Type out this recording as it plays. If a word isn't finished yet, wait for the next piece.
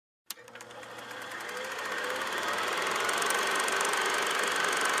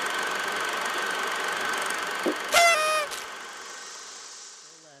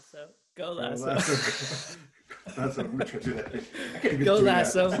Lasso. Lasso. I'm gonna try to do that. I can't even Go do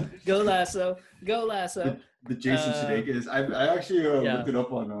Lasso. that. Go Lasso. Go Lasso. The Jason Sudeikis. I actually Yeah. looked it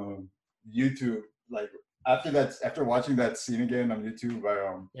up on YouTube. Like after watching that scene again on YouTube,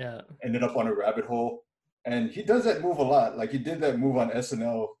 I ended up on a rabbit hole. And he does that move a lot. Like he did that move on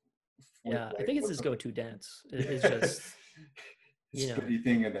SNL. Yeah, like, I think it's his go-to dance. It's just, you know, spinny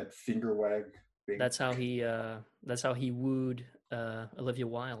thing and that finger wag thing. that's how he wooed Olivia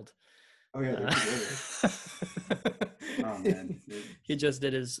Wilde. Oh yeah, they're together. Oh man, he just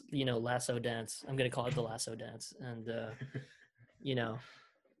did his lasso dance. I'm gonna call it the lasso dance, and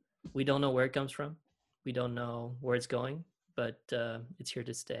we don't know where it comes from, we don't know where it's going, but it's here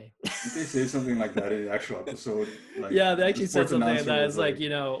to stay. Did they say something like that in the actual episode? Like, yeah, they actually said something that is like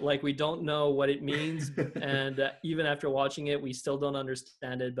we don't know what it means, and even after watching it, we still don't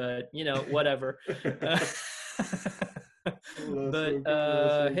understand it. But whatever. But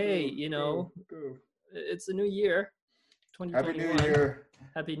hey, it's a new year. 2021. Happy New Year.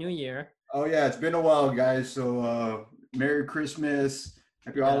 Happy New Year. Oh yeah, it's been a while, guys. So Merry Christmas,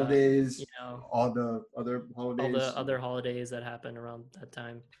 Happy Holidays, all the other holidays. All the other holidays that happen around that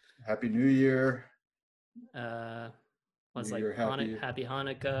time. Happy New Year. What's like Happy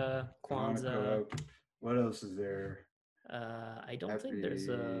Hanukkah, Kwanzaa. What else is there? I don't think there's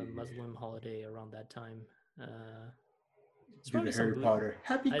a Muslim holiday around that time. It's probably Harry Potter.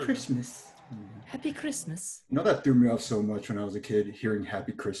 Happy Christmas. Happy Christmas. That threw me off so much when I was a kid, hearing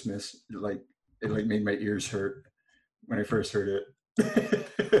Happy Christmas. It made my ears hurt when I first heard it.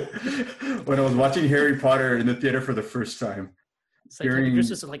 When I was watching Harry Potter in the theater for the first time. It's like Happy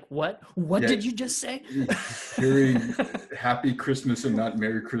Christmas, like what? What did you just say? Hearing Happy Christmas and not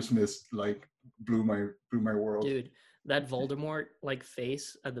Merry Christmas blew my world. Dude, that Voldemort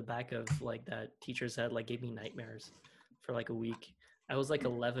face at the back of that teacher's head gave me nightmares for a week. I was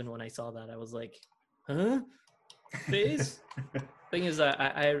 11 when I saw that. I was like, huh? Face? Thing is,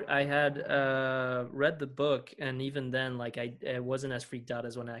 I had read the book, and even then I wasn't as freaked out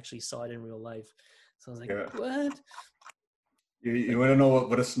as when I actually saw it in real life. So I was like, what? You want to know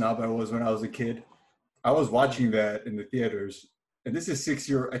what a snob I was when I was a kid? I was watching that in the theaters, and this is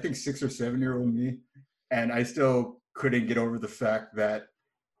 6 or 7-year-old me, and I still couldn't get over the fact that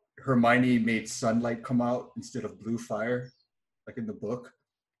Hermione made sunlight come out instead of blue fire, like in the book.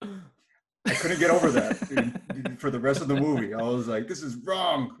 I couldn't get over that for the rest of the movie. I was like, this is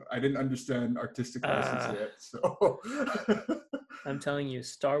wrong. I didn't understand artistic license yet. So I'm telling you,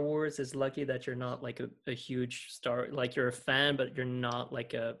 Star Wars is lucky that you're not a huge Star, you're a fan, but you're not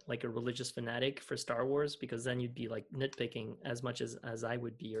a religious fanatic for Star Wars, because then you'd be nitpicking as much as I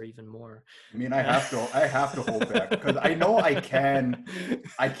would be, or even more. I mean, I have to hold back, because I know I can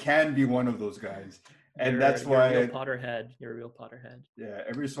be one of those guys. And that's why you're a real Potterhead. You're a real Potterhead. Yeah,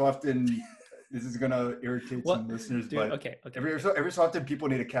 every so often, this is gonna irritate some listeners, dude, but okay. Every so often, people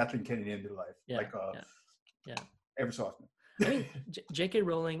need a Kathleen Kennedy in their life. Yeah. Every so often. I mean, J.K.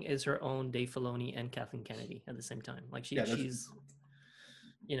 Rowling is her own Dave Filoni and Kathleen Kennedy at the same time. She's,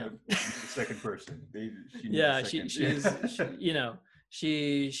 the second person.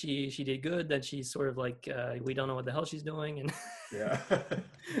 She did good. Then she's sort of we don't know what the hell she's doing, and yeah.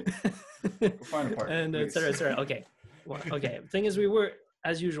 We'll find a partner, and et cetera, et cetera. Okay. Well, okay. Thing is, we weren't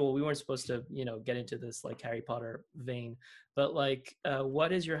supposed to, get into this Harry Potter vein, but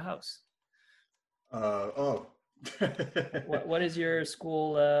what is your house? What is your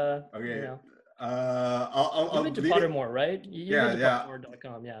school? Okay. I'll been to Pottermore, right? Yeah.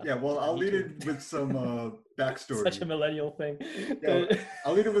 Pottermore.com, yeah. Yeah. Well, I'll lead it with some backstory. Such a millennial thing. Yeah,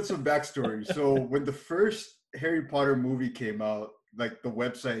 I'll lead it with some backstory. So when the first Harry Potter movie came out, the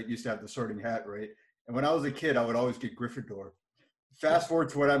website used to have the Sorting Hat, right? And when I was a kid, I would always get Gryffindor. Fast forward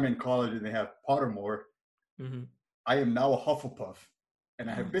to when I'm in college and they have Pottermore. Mm-hmm. I am now a Hufflepuff, and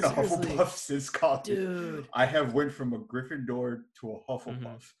I have been a Hufflepuff since college. Dude. I have went from a Gryffindor to a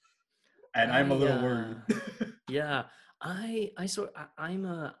Hufflepuff, and I'm a little worried. Yeah, I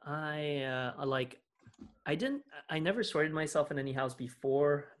never sorted myself in any house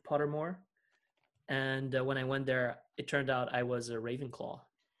before Pottermore, and when I went there, it turned out I was a Ravenclaw.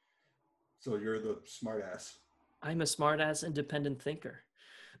 So you're the smartass. I'm a smartass, independent thinker.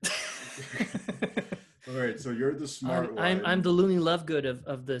 All right, so you're the smart one. I'm the Looney Lovegood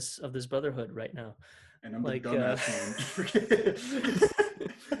of this brotherhood right now. And I'm the dumbass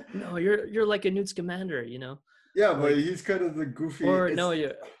one. No, you're like a Newt Scamander, Yeah, but he's kind of the goofy. Or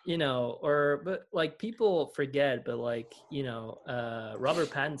but people forget, but Robert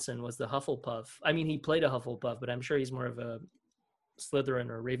Pattinson was the Hufflepuff. I mean, he played a Hufflepuff, but I'm sure he's more of a Slytherin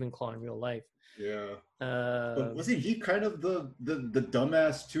or Ravenclaw in real life. Yeah. But wasn't he kind of the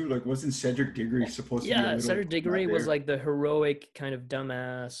dumbass too? Like, wasn't Cedric Diggory supposed to be a Yeah, little Cedric Diggory not was there? like the heroic kind of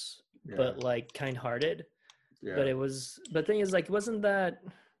dumbass, Yeah. but like kind-hearted. Yeah. But it was, but the thing is, like, wasn't that,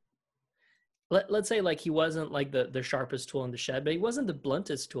 let's say, like, he wasn't like the sharpest tool in the shed, but he wasn't the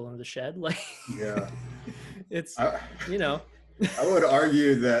bluntest tool in the shed. Like, Yeah. it's, I you know, I would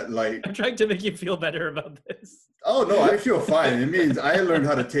argue that like, I'm trying to make you feel better about this. oh no, I feel fine. It means I learned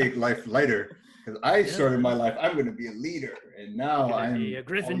how to take life lighter because I Yeah, started my man. life. I'm going to be a leader, and I'm now gonna be I'm a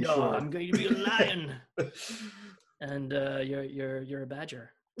falling Gryffindor. I'm short. going to be a lion, and you're a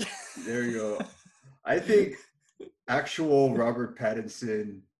badger. There you go. I think actual Robert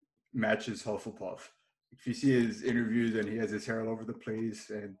Pattinson matches Hufflepuff. If you see his interviews and he has his hair all over the place,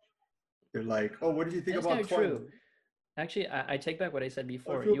 and they're like, "Oh, what did you think That's kind about of true. Twilight?" Actually, I take back what I said I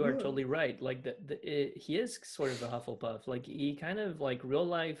before. feel You are good. totally right. Like he is sort of a Hufflepuff. Like he kind of like real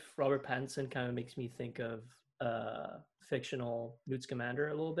life Robert Pattinson kind of makes me think of fictional Newt Scamander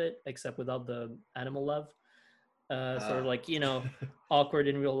a little bit, except without the animal love. Sort of Ah, like awkward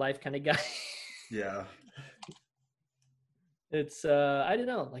in real life kind of guy. yeah. It's I don't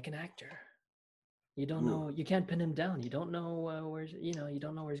know, like an actor. You don't Ooh, know. You can't pin him down. You don't know where's you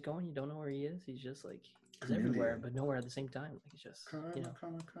don't know where he's going. You don't know where he is. He's just like he's everywhere, chameleon. but nowhere at the same time. Like he's just he's like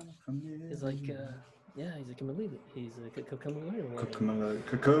Chameleon. yeah, he's a chameleon. He's a chameleon.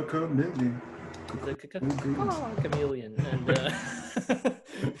 Chameleon. He's a chameleon, and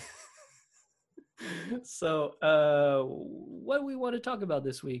so what do we want to talk about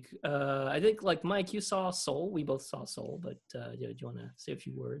this week? I think like Mike, you saw Soul. We both saw Soul, but do you want to say a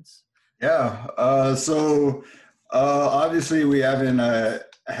few words? Yeah. Obviously we haven't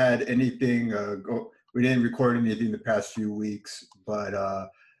had anything go. We didn't record anything the past few weeks, but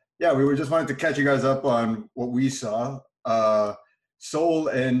yeah, we were just wanted to catch you guys up on what we saw. Soul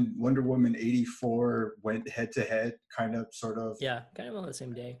and Wonder Woman 84 went head to head, kind of, sort of. Yeah, kind of on the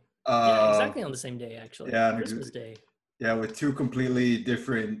same day. Yeah, Uh, exactly on the same day, actually. yeah, Christmas Day. yeah, with two completely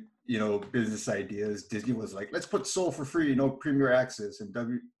different, business ideas. Disney was like, let's put Soul for free, premier access, and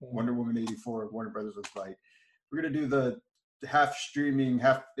Wonder Woman 84, Warner Brothers was like, we're gonna do the half streaming,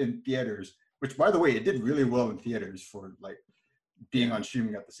 half in theaters. Which, by the way, it did really well in theaters for like being on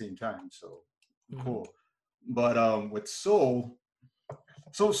streaming at the same time. So cool. But with Soul,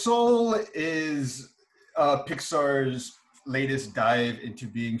 so Soul is Pixar's latest dive into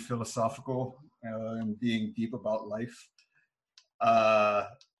being philosophical and being deep about life.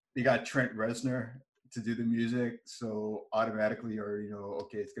 They got Trent Reznor to do the music, so automatically you already know,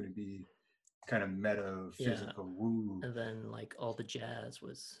 okay, it's going to be kind of metaphysical. Yeah. Woo. And then like all the jazz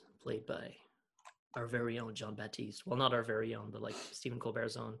was played by our very own John Baptiste. Well, not our very own, but like Stephen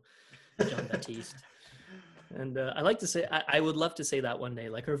Colbert's own John Baptiste. And I like to say, I would love to say that one day,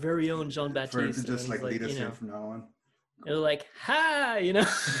 like our very own John Baptiste. For him to just like lead us in from now on. It was like, hi,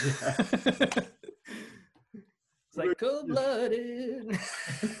 It's like cold-blooded.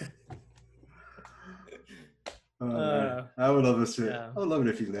 I would love to see. Yeah. I would love it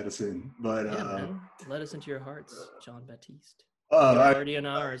if you let us in, but yeah, man, let us into your hearts, John Baptiste. You're already in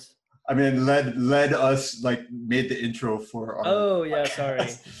ours. I mean, led us, like made the intro for our. Oh yeah, sorry.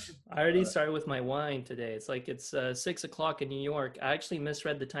 I already started with my wine today. It's like it's 6 o'clock in New York. I actually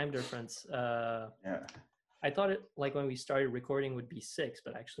misread the time difference. Yeah. I thought it like when we started recording would be 6,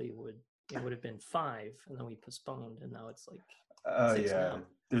 but actually it would have been 5, and then we postponed, and now it's like 6 now.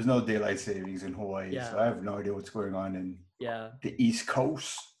 There's no daylight savings in Hawaii, so I have no idea what's going on in the East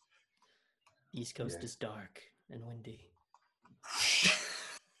Coast. East Coast is dark and windy.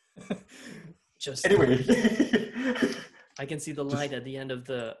 Just anyway, I can see the light at the end of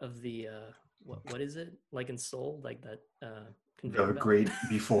the what is it, like in Soul, like that the great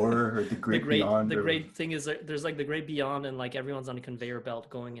before or the great beyond. The great thing is that there's like the great beyond, and like everyone's on a conveyor belt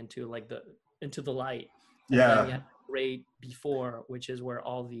going into like into the light. And then you have great before, which is where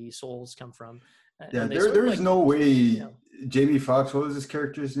all the souls come from. Yeah, there is no way Jamie Foxx, what was his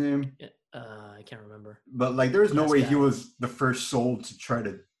character's name? I can't remember. But like there was no way he was the first soul to try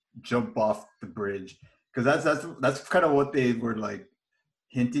to jump off the bridge, because that's kind of what they were like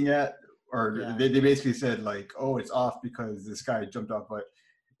hinting at, or they basically said like, oh, it's off because this guy jumped off. But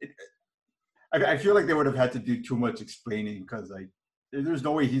I feel like they would have had to do too much explaining, because like there's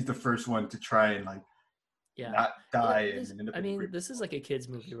no way he's the first one to try and like not die. This is like a kid's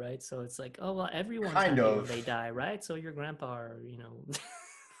movie, right? So it's like, oh well, everyone's kind happy of when they die, right? So your grandpa, or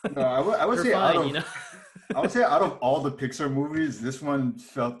No, I would say fine, I would say out of all the Pixar movies, this one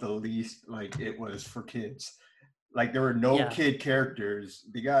felt the least like it was for kids. Like there were no kid characters.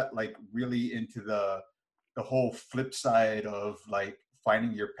 They got like really into the the whole flip side of like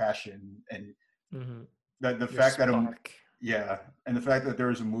finding your passion, and Hmm. the Your fact that spark. yeah, and the fact that there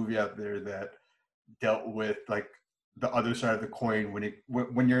was a movie out there that dealt with like the other side of the coin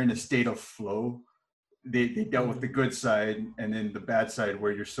when you're in a state of flow. They dealt with the Hmm. good side and then the bad side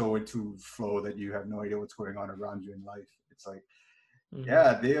where you're so into flow that you have no idea what's going on around you in life. It's like, Hmm.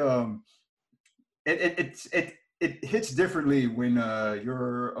 yeah, they it hits differently when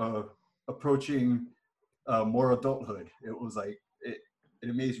you're approaching more adulthood. It was like it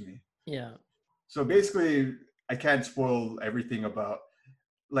amazed me. Yeah. So basically, I can't spoil everything about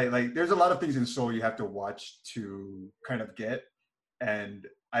like there's a lot of things in Soul you have to watch to kind of get, and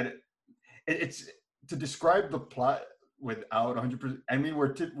it's to describe the plot without 100%. I mean,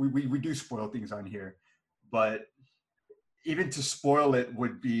 we do spoil things on here, but even to spoil it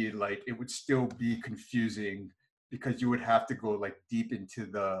would be like it would still be confusing because you would have to go like deep into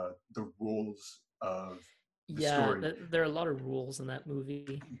the rules of the Yeah, story. there are a lot of rules in that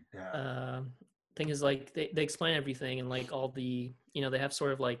movie. Yeah, Um, Thing is, like, they explain everything, and like all the, they have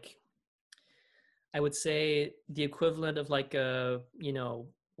sort of like, I would say the equivalent of like a,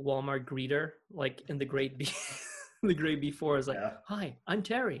 Walmart greeter, like in the Great the Great Before is like, yeah, "Hi, I'm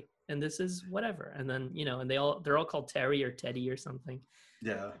Terry, and this is whatever," and then and they're all called Terry or Teddy or something,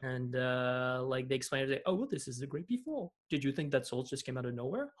 yeah, and like they explain it, oh, well, this is the Great Before. Did you think that souls just came out of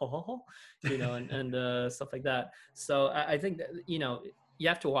nowhere? Ho ho ho, and stuff like that. So I think that you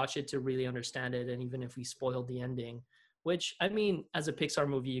have to watch it to really understand it, and even if we spoiled the ending, which I mean, as a Pixar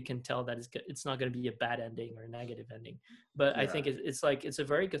movie, you can tell that it's not going to be a bad ending or a negative ending, but I yeah, think it's like it's a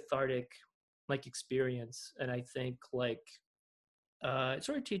very cathartic like experience, and I think like it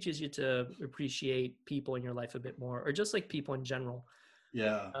sort of teaches you to appreciate people in your life a bit more, or just like people in general.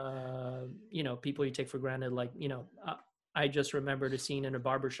 yeah, People you take for granted. Like, I just remembered a scene in a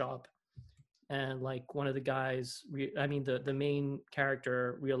barber shop, and like one of the guys, the main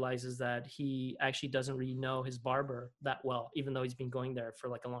character realizes that he actually doesn't really know his barber that well, even though he's been going there for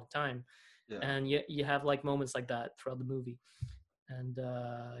like a long time. yeah, And you have like moments like that throughout the movie. And,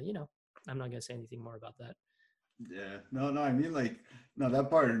 I'm not going to say anything more about that. yeah. No, no. I mean, like, no, that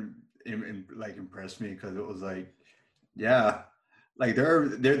part like impressed me because it was like, yeah, like there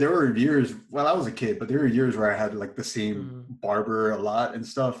were years. Well, I was a kid, but there were years where I had like the same Mm, barber a lot and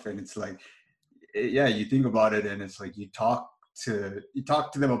stuff, and it's like, yeah, you think about it, and it's like you talk to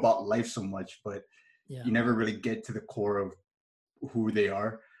them about life so much, but yeah. you never really get to the core of who they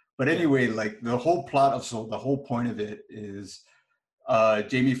are. But Yeah. anyway, like the whole plot of Soul, the whole point of it is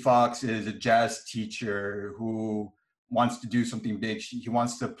Jamie Foxx is a jazz teacher who wants to do something big. He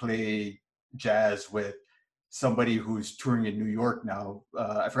wants to play jazz with somebody who's touring in New York now.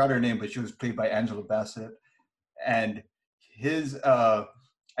 I forgot her name, but she was played by Angela Bassett. And his,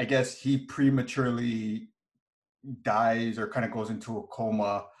 I guess he prematurely dies or kind of goes into a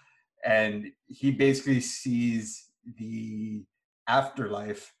coma. And he basically sees the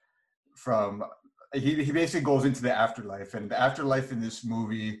afterlife from he basically goes into the afterlife, and the afterlife in this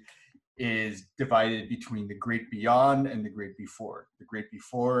movie is divided between the great beyond and the great before. The great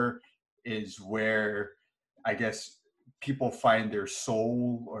before is where I guess people find their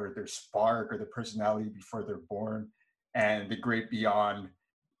soul or their spark or their personality before they're born, and the great beyond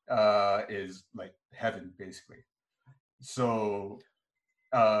is like heaven basically. So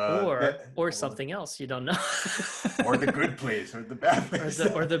Or something else you don't know. or the good place or the bad or place.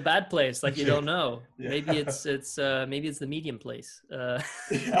 the bad place, like you Yeah. don't know. Maybe Yeah. maybe it's the medium place. Yeah.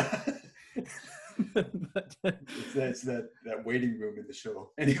 But, It's that waiting room in the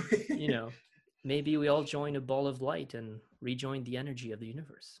show. Anyway. you know, maybe we all join a ball of light and rejoin the energy of the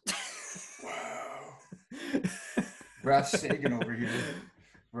universe. Wow. Brass Sagan over here.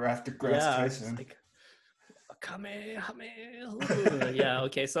 We're after Grass Yeah, it's Tyson. like Kamehame. Yeah,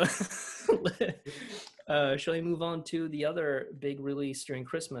 okay, so shall we move on to the other big release during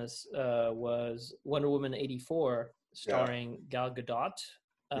Christmas? Was Wonder Woman 84, Yeah. starring Gal Gadot,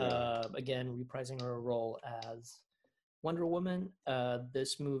 Yeah. again reprising her role as Wonder Woman.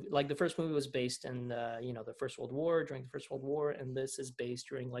 This movie, like the first movie, was based in the First World War, during the First World War, and this is based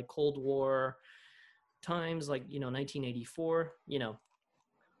during like Cold War times, like 1984.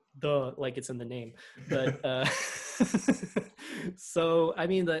 Like it's in the name, but so I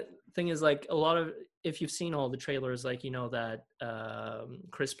mean the thing is, like, a lot of, if you've seen all the trailers, like that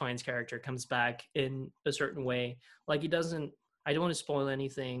Chris Pine's character comes back in a certain way. Like, he doesn't, I don't want to spoil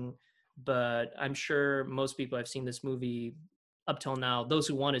anything, but I'm sure most people have seen this movie up till now, those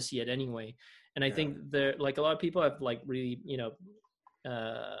who want to see it anyway. And I Yeah. think there, like, a lot of people have like really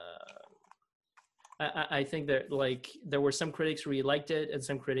uh I think that like there were some critics who really liked it and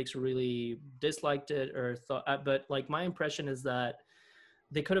some critics who really disliked it or thought, but like my impression is that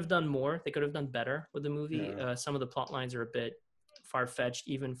they could have done more. They could have done better with the movie. Yeah. Some of the plot lines are a bit far-fetched,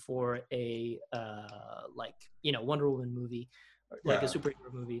 even for a like Wonder Woman movie, or like a Yeah.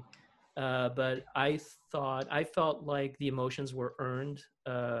 superhero movie. But I felt like the emotions were earned.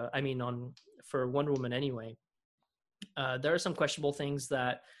 I mean, on for Wonder Woman anyway. There are some questionable things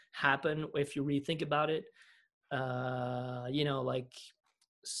that happen if you really think about it. Like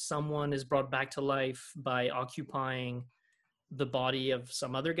someone is brought back to life by occupying the body of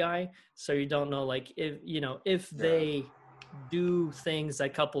some other guy, so you don't know like if Yeah. they do things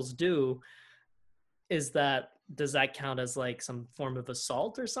that couples do, does that count as like some form of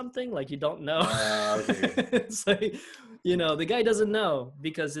assault or something? Like you don't know. Okay. It's like the guy doesn't know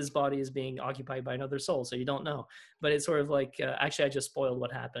because his body is being occupied by another soul, so you don't know. But it's sort of like actually I just spoiled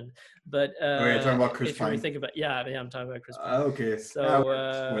what happened, but Oh, you're talking about Chris if you really Pine. think about, yeah, I'm talking about Chris Pine. Okay. So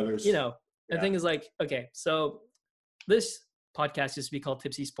Spoilers. the Yeah. thing is like, okay, so this podcast used to be called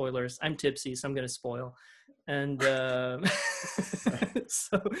Tipsy Spoilers. I'm tipsy, so I'm going to spoil. And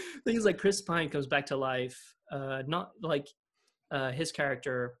so things like Chris Pine comes back to life. Not like his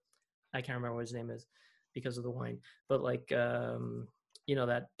character, I can't remember what his name is because of the wine, but like,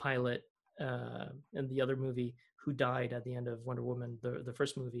 that pilot in the other movie who died at the end of Wonder Woman, the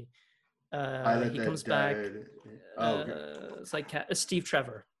first movie. Pilot He that comes back. died. Oh, okay. It's like Steve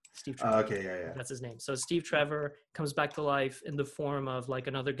Trevor. Steve Trevor. Okay. Yeah. Yeah. That's his name. So Steve Trevor comes back to life in the form of like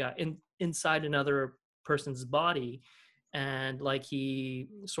another guy inside another person's body, and like he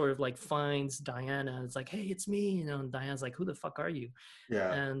sort of like finds Diana. It's like, hey, it's me. And Diana's like, who the fuck are you?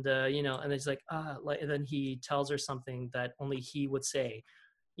 Yeah. And and it's like and then he tells her something that only he would say.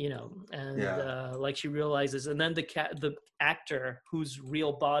 And Yeah. like she realizes, and then the actor whose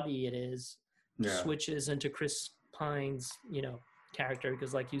real body it is Yeah. switches into Chris Pine's character,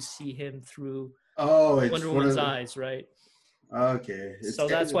 because like you see him through Oh, it's Wonder one Woman's of the. eyes, right? Okay. So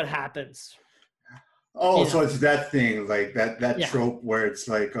that's what happens. Oh, so it's that thing, like that Yeah, trope where it's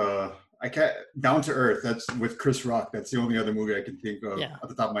like I can't Down to Earth. That's with Chris Rock. That's the only other movie I can think of yeah, at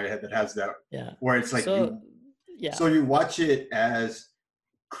the top of my head that has that. yeah. Where it's like So yeah, so you watch it as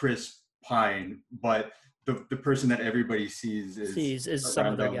Chris Pine, but the person that everybody sees is a some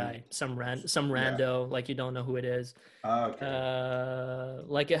other random. guy, some Yeah. rando, like you don't know who it is. Okay.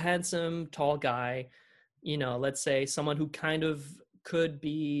 Like a handsome, tall guy, let's say someone who kind of could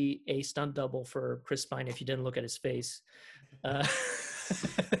be a stunt double for Chris Pine if you didn't look at his face. Uh,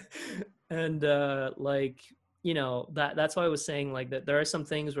 and like, that's why I was saying like that there are some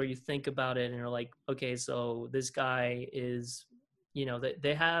things where you think about it and you're like, okay, so this guy is,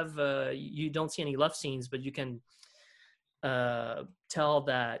 they have, you don't see any love scenes, but you can tell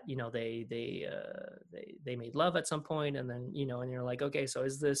that they made love at some point, and then and you're like, okay, so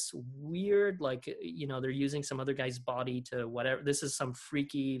is this weird, like they're using some other guy's body to whatever, this is some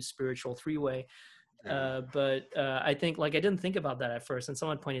freaky spiritual three-way. Yeah. But I think like I didn't think about that at first, and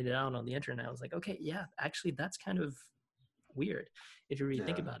someone pointed it out on the internet. I was like, okay, yeah, actually that's kind of weird if you really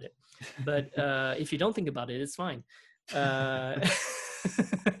think Yeah. about it, but if you don't think about it, it's fine.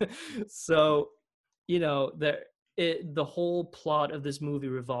 So the whole plot of this movie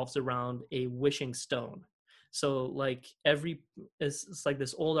revolves around a wishing stone. So like it's like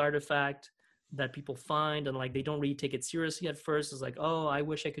this old artifact that people find, and like they don't really take it seriously at first. It's like, oh, I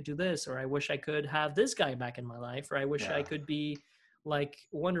wish I could do this, or I wish I could have this guy back in my life, or I wish I Yeah. could be like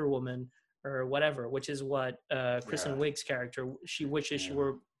Wonder Woman or whatever, which is what Kristen Yeah. Wiig's character, she wishes she Yeah.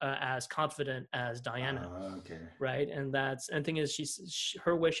 were as confident as Diana. Okay. Right, and thing is,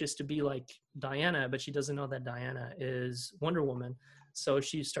 her wish is to be like Diana, but she doesn't know that Diana is Wonder Woman, so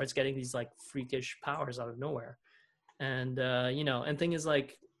she starts getting these like freakish powers out of nowhere. And and thing is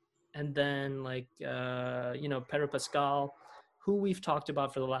like, and then like Pedro Pascal, who we've talked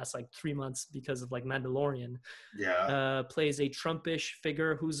about for the last like 3 months because of like Mandalorian, Yeah. plays a Trumpish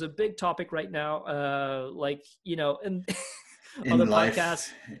figure who's a big topic right now, like and on the In podcast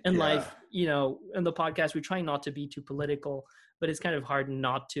life. and Yeah. life, in the podcast we try not to be too political, but it's kind of hard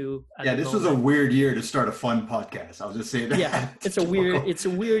not to at Yeah, the this was a moment. weird year to start a fun podcast. I'll just say that. Yeah, it's a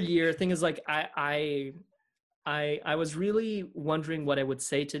weird year. Thing is like I was really wondering what I would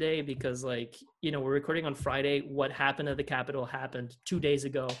say today, because like we're recording on Friday. What happened at the Capitol happened 2 days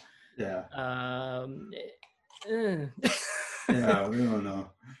ago. Yeah. Eh. Yeah, we don't know.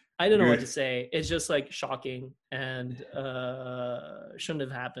 I don't know what to Good. say. It's just like shocking, and shouldn't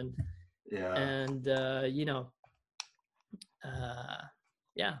have happened. Yeah. And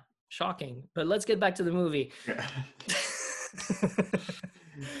yeah, shocking. But let's get back to the movie. Yeah.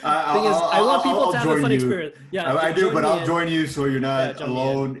 Thing is, I want people I'll to have a join fun you. experience. Yeah, I do, but I'll in. join you so you're Yeah, not join me in.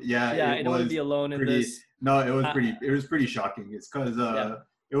 alone. Yeah, Yeah, it I don't want to was be alone in pretty. this. No, Uh, it was pretty shocking. It's because yeah,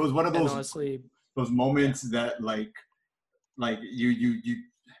 it was one of and honestly, those yeah, moments that like you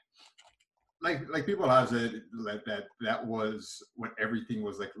like people have said that was what everything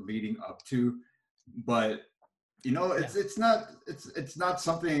was like leading up to, but you know yeah, it's not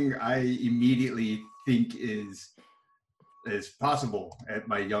something I immediately think is possible at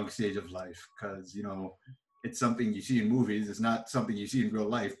my young stage of life, because you know it's something you see in movies. It's not something you see in real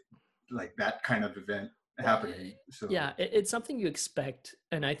life, like that kind of event well, happening. So yeah, it's something you expect,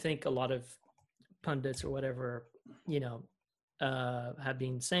 and I think a lot of pundits or whatever, you know, have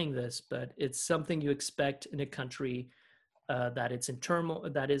been saying this, but it's something you expect in a country that it's in turmoil,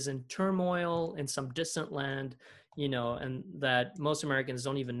 that is in turmoil in some distant land, you know, and that most Americans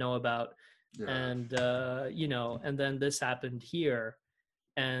don't even know about, yeah, and you know, and then this happened here,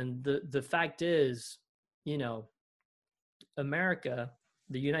 and the fact is, you know, America,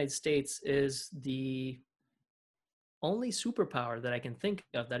 the United States, is the only superpower that I can think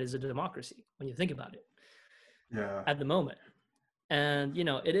of that is a democracy when you think about it yeah, at the moment. And you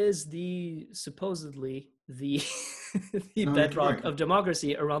know, it is the supposedly the the no, keep bedrock going. of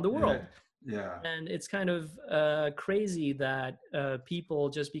democracy around the Yeah, world. yeah, And it's kind of crazy that people,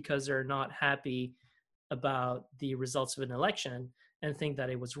 just because they're not happy about the results of an election and think that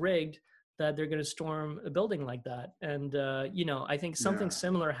it was rigged, that they're going to storm a building like that. And you know, I think something yeah,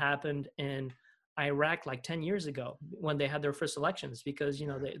 similar happened in Iraq like 10 years ago when they had their first elections, because you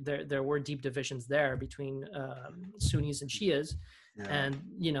know there were deep divisions there between Sunnis and Shias. yeah, And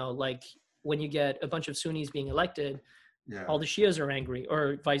you know, like when you get a bunch of Sunnis being elected, yeah, all the Shias are angry,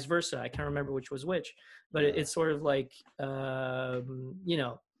 or vice versa. I can't remember which was which, but yeah. it's sort of like you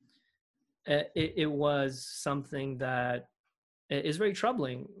know, it was something that is very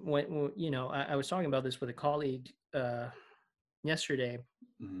troubling. When you know, I was talking about this with a colleague yesterday,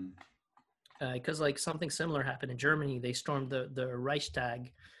 Mhm. because like something similar happened in Germany. They stormed the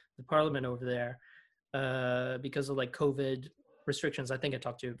Reichstag, the parliament over there, because of like COVID restrictions. I think I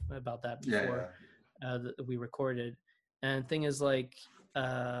talked to you about that Yeah, before that we recorded. And thing is, like,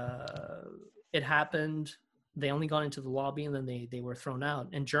 uh, it happened. They only got into the lobby and then they were thrown out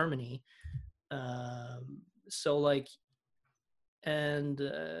in Germany. So like, and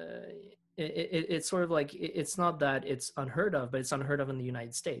it's sort of like it's not that it's unheard of, but it's unheard of in the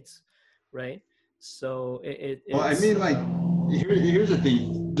United States, right? So well, I it's mean, like, here's the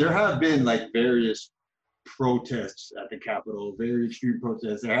thing. There have been like various protests at the Capitol, very extreme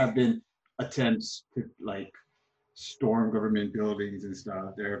protests. There have been attempts to like storm government buildings and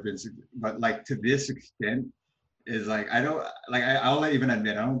stuff. There have been, but like to this extent, is like I don't like I'll even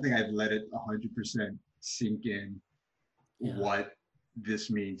admit I don't think I've let it 100% sink in yeah. what this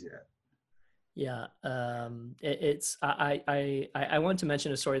means yet. Yeah, it's I want to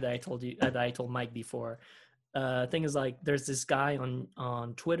mention a story that I told you that I told Mike before. Thing is, like, there's this guy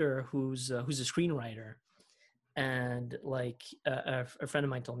on Twitter who's a screenwriter, and like a friend of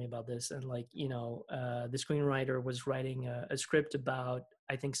mine told me about this, and like, you know, the screenwriter was writing a script about,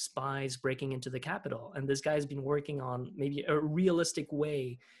 I think, spies breaking into the Capitol, and this guy's been working on maybe a realistic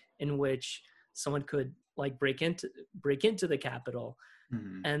way in which someone could like break into the Capitol.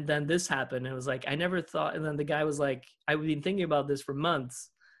 Mm-hmm. And then this happened, and it was like, I never thought. And then the guy was like, I've been thinking about this for months,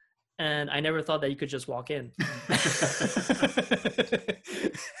 and I never thought that you could just walk in.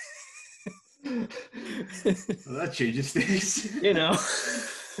 Well, that changes things. You know.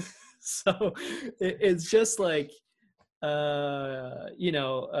 So it's just like, you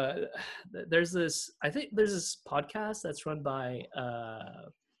know, there's this, I think there's this podcast that's run by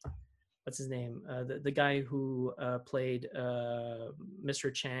what's his name, the guy who played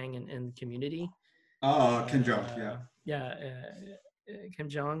Mr. Chang in Community. Oh, Kim Jong, yeah. Yeah, Kim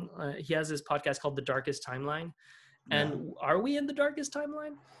Jong. He has this podcast called The Darkest Timeline. Yeah. And are we in the darkest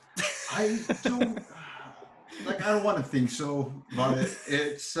timeline? I don't like. I don't want to think so, but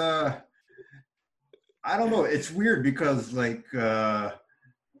it's. I don't know. It's weird because like, how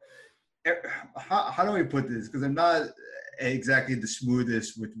do I put this? Because I'm not exactly the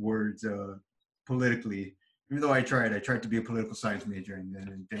smoothest with words politically. Even though I tried to be a political science major and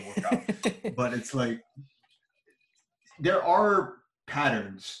then it didn't work out. But it's like there are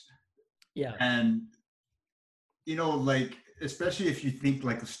patterns, Yeah. and you know, like especially if you think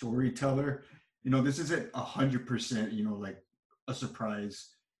like a storyteller, you know, this isn't 100%, you know, like a surprise.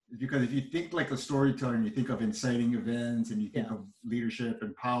 Because if you think like a storyteller and you think of inciting events and you think Yeah. of leadership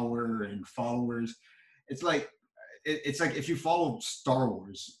and power and followers, it's like it's like if you follow Star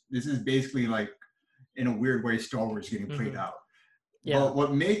Wars, this is basically like in a weird way Star Wars getting played out. Yeah. But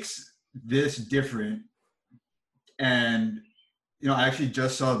what makes this different, and I actually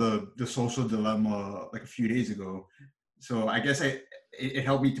just saw the social dilemma like a few days ago. So I guess it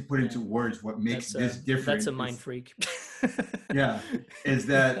helped me to put Yeah. into words what makes this That's a different mind is, freak. yeah, is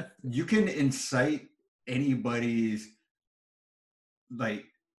that you can incite anybody's like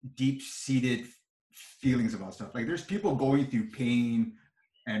deep-seated feelings about stuff. Like there's people going through pain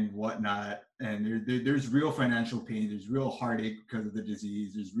and whatnot, and there's real financial pain, there's real heartache because of the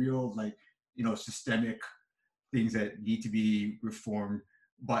disease, there's real like systemic things that need to be reformed.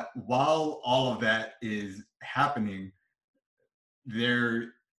 But while all of that is happening,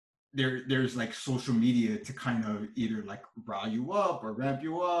 there there's like social media to kind of either like rile you up or ramp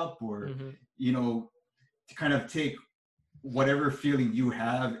you up, or Hmm. to kind of take whatever feeling you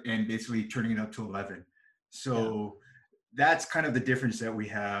have and basically turning it up to 11. Yeah. So that's kind of the difference that we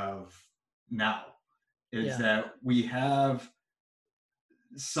have now, is Yeah. that we have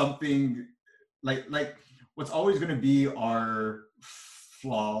something like what's always going to be our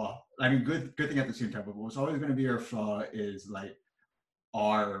flaw. I mean, good thing at the same time, but what's always going to be our flaw is like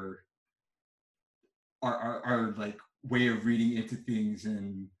our our like way of reading into things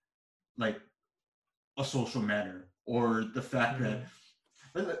in like a social manner, or the fact that,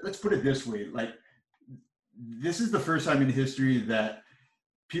 Hmm. let's put it this way, like this is the first time in history that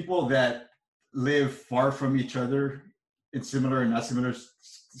people that live far from each other in similar and not similar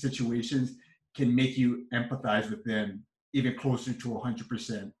situations can make you empathize with them even closer to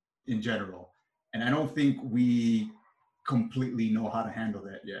 100% in general. And I don't think we completely know how to handle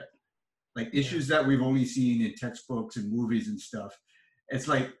that yet. Like Yeah. issues that we've only seen in textbooks and movies and stuff, it's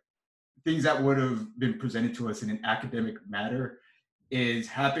like things that would have been presented to us in an academic matter is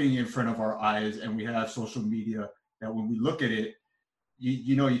happening in front of our eyes, and we have social media that when we look at it,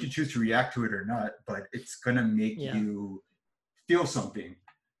 you can choose to react to it or not, but it's gonna make Yeah. you feel something.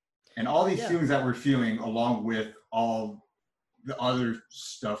 And all these Yeah. feelings that we're feeling, along with all the other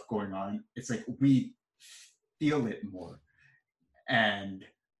stuff going on, it's like we feel it more. And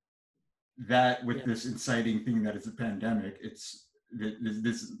that, with Yeah. this inciting thing that is a pandemic, it's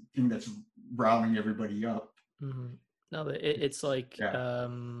this thing that's riling everybody up. Hmm. No, but it's like, Yeah.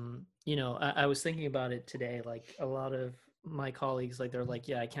 I was thinking about it today. Like a lot of my colleagues, like they're like,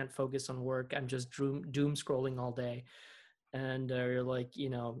 yeah, I can't focus on work. I'm just doom scrolling all day. And you're like,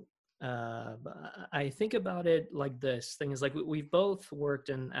 I think about it like this thing is like we've both worked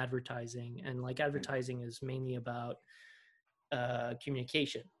in advertising, and like Right. advertising is mainly about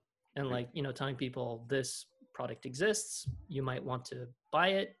communication, and Right. like telling people this product exists, you might want to buy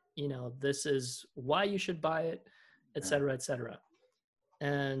it, this is why you should buy it, Yeah. etc., etc.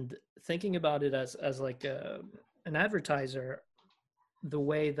 And thinking about it as like an advertiser, the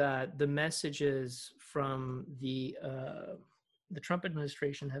way that the messages from the Trump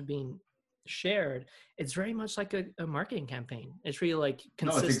administration have been shared, it's very much like a marketing campaign. It's really like No,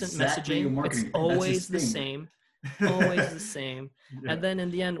 it's consistent exactly a messaging. It's marketing thing. That's his always the thing. same, always the same. Yeah. And then in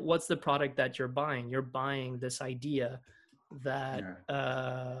the end, what's the product that you're buying? You're buying this idea that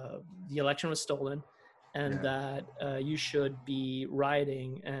Yeah. the election was stolen, and Yeah. that you should be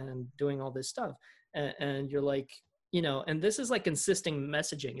rioting and doing all this stuff. And you're like, and this is like consistent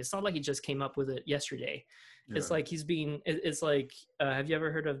messaging. It's not like he just came up with it yesterday. Yeah. It's like it's like, have you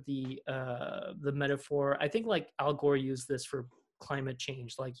ever heard of the metaphor? I think like Al Gore used this for climate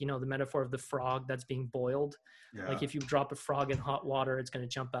change, like the metaphor of the frog that's being boiled. Yeah. Like if you drop a frog in hot water, it's going to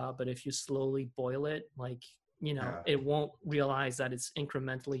jump out, but if you slowly boil it, like Yeah. it won't realize that it's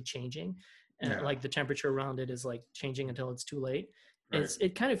incrementally changing, and Yeah. like the temperature around it is like changing until it's too late. Right.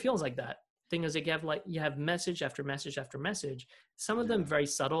 It kind of feels like that thing. Is like you have message after message after message, some of them Yeah. very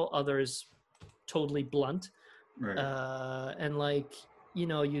subtle, others totally blunt, Right. and like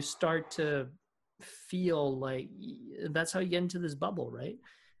you start to feel like that's how you get into this bubble, right?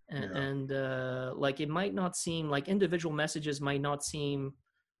 Yeah. And like it might not seem like individual messages might not seem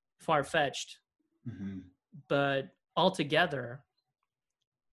far-fetched, Mm-hmm. but altogether,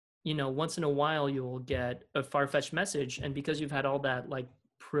 once in a while you will get a far-fetched message, and because you've had all that like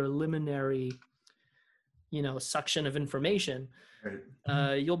preliminary suction of information,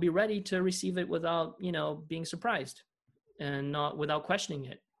 Right. you'll be ready to receive it without being surprised, and not without questioning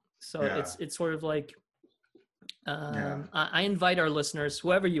it. So Yeah. it's sort of like, Yeah. I invite our listeners,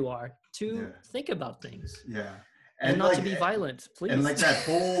 whoever you are, Yeah. to think about things Yeah. and And not like to be violent, and please. like that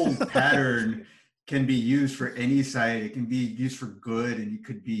whole pattern can be used for any side. It can be used for good, and it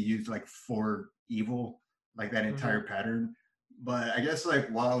could be used like for evil, like that Hmm. entire pattern. But I guess like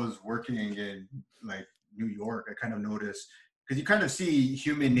while I was working in like New York, I kind of noticed, because you kind of see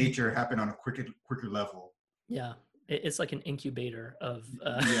human nature happen on a quicker level. Yeah, it's like an incubator of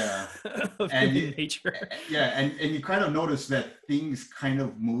Yeah. of And human nature. yeah, and you kind of notice that things kind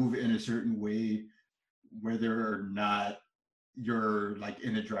of move in a certain way, whether or not you're like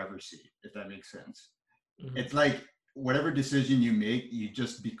in the driver's seat, if that makes sense. Hmm. It's like whatever decision you make, you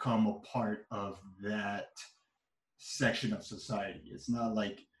just become a part of that section of society. It's not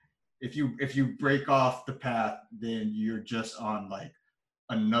like if you break off the path, then you're just on like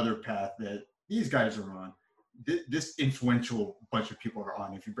another path that these guys are on. This influential bunch of people are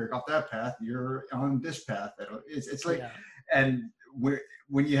on. If you break off that path, you're on this path. It's like, Yeah. and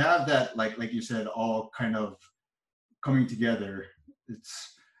when you have that, like you said, all kind of coming together,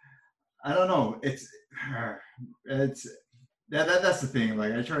 it's, I don't know, it's that's the thing.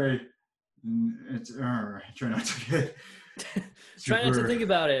 Like I try not to get Try not to super. think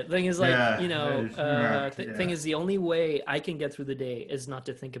about it. Thing is, like, Yeah, thing yeah, is, the only way I can get through the day is not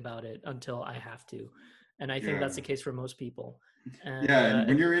to think about it until I have to, and I think yeah. that's the case for most people. And Yeah, and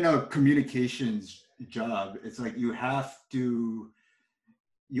when you're in a communications job, it's like you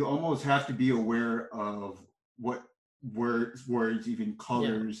almost have to be aware of what words, even yeah,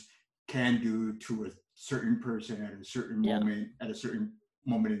 colors, can do to a certain person yeah, at a certain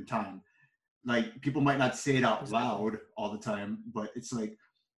moment in time. Like people might not say it out exactly. loud all the time, but it's like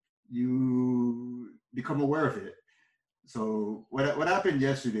you become aware of it. So what happened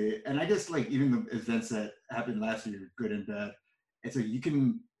yesterday, and I guess like even the events that happened last year, good and bad, it's like you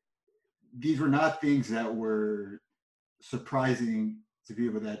can, these were not things that were surprising to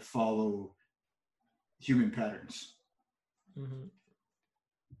people that follow human patterns. Hmm.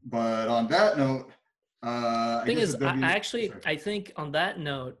 But on that note, I Thing guess the is, I W. actually Sorry. I think on that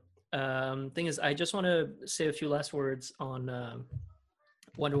note, thing is, I just want to say a few last words on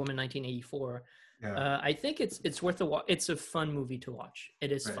Wonder Woman 1984. Yeah. I think it's worth a watch. It's a fun movie to watch.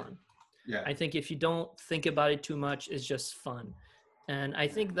 It is Right. fun. Yeah. I think if you don't think about it too much, it's just fun. And I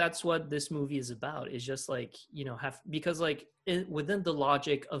think that's what this movie is about. Is just like, have, because like within the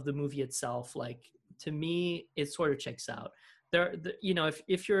logic of the movie itself, like to me, it sort of checks out.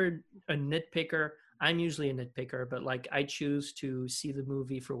 If you're a nitpicker, I'm usually a nitpicker, but like I choose to see the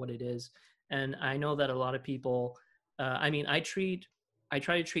movie for what it is. And I know that a lot of people, I mean, I try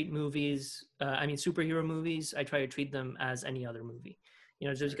to treat movies, superhero movies, I try to treat them as any other movie,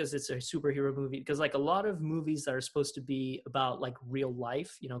 just Right. because it's a superhero movie. Because like a lot of movies that are supposed to be about like real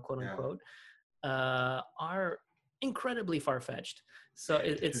life, quote Yeah. unquote, are incredibly far fetched. So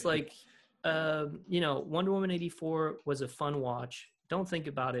it's like, Wonder Woman 84 was a fun watch. Don't think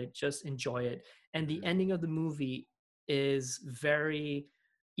about it, just enjoy it. And the ending of the movie is very,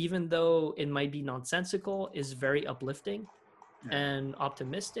 even though it might be nonsensical, is very uplifting Yeah. and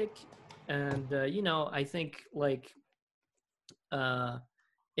optimistic. And I think like uh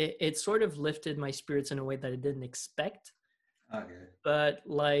it sort of lifted my spirits in a way that I didn't expect. Okay. But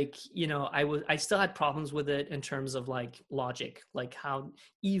like, I still had problems with it in terms of like logic, like how,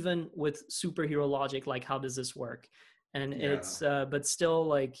 even with superhero logic, like how does this work? And Yeah. it's but still,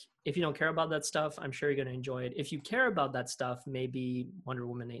 like, if you don't care about that stuff, I'm sure you're going to enjoy it. If you care about that stuff, maybe Wonder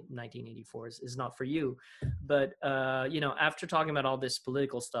Woman 1984 is not for you. But after talking about all this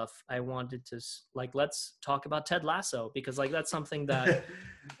political stuff, I wanted to like, let's talk about Ted Lasso, because like that's something that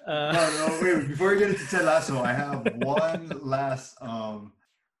uh No, no, wait. Before we get into Ted Lasso, I have one last. Oh,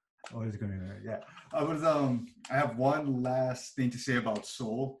 it's going to, yeah. I have one last thing to say about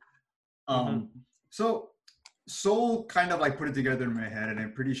Soul. mhm, Um, so Soul kind of like put it together in my head, and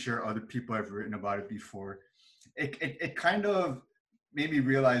I'm pretty sure other people have written about it before. It kind of made me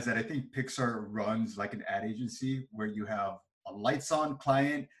realize that I think Pixar runs like an ad agency where you have a lights on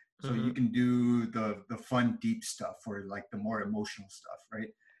client, so you mhm, can do the fun deep stuff or like the more emotional stuff, right?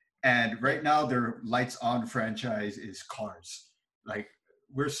 And yeah, right now their lights on franchise is Cars. Like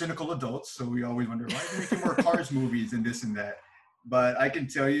we're cynical adults, so we always wonder why are they making more Cars movies and this and that. But I can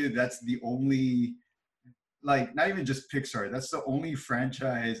tell you that's the only, like, not even just Pixar. That's the only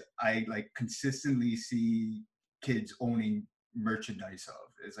franchise I like consistently see kids owning merchandise of.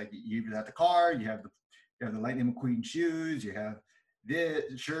 It's like you have the car, you have the Lightning McQueen shoes, you have the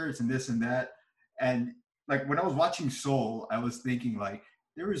shirts and this and that. And like when I was watching Soul, I was thinking like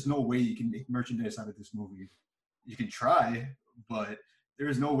there is no way you can make merchandise out of this movie. You can try, but there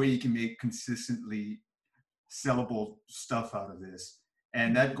is no way you can make consistently sellable stuff out of this.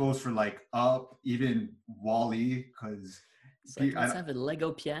 And that mhm. goes for like Up, even Wally, because It's like, let's have a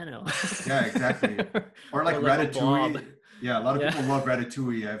Lego piano. yeah, exactly. Or like Or Lego blob. Ratatouille. Yeah, a lot of Yeah. people love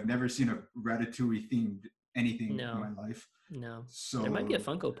Ratatouille. I've never seen a Ratatouille themed anything in No, my life. no. There might be a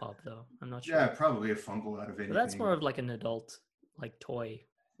So Funko Pop though. I'm not yeah, sure. probably a Funko out of But that's anything. more of like an adult like toy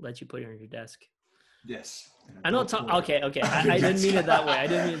that you put on your desk. Yes. I know. Okay. I didn't mean it that way. I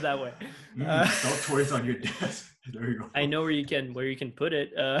didn't mean it that way. Adult toys on your desk. There you go. I know where you can put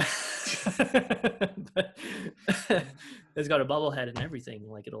it. But it's got a bubble head and everything.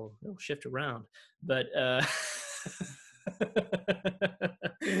 Like it'll shift around. But All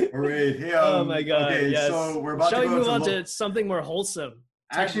right. Hey, oh my God! Okay, yes. so we're about Shall to we go move into on to something more wholesome?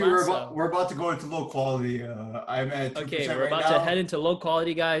 Actually, we're about to go into low quality. I'm at 2% Okay, we're right about now, to head into low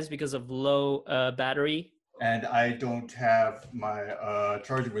quality, guys, because of low battery. and I don't have my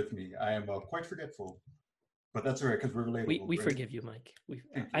charger with me. I am quite forgetful, but that's all right because we're relatable. We right? forgive you, Mike.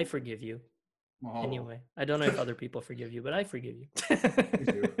 I forgive you. Oh. Anyway, I don't know if other people forgive you, but I forgive you.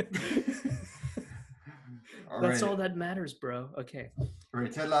 That's all that matters, bro. Okay. All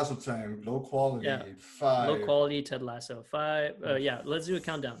right, Ted Lasso time. Low quality. Yeah. 5. Low quality Ted Lasso. 5. Yeah, let's do a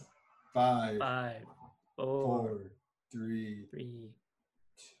countdown. 5. 5, 4, 3,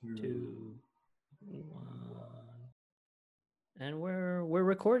 2, 1. And we're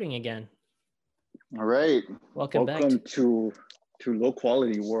recording again. All right. Welcome back to low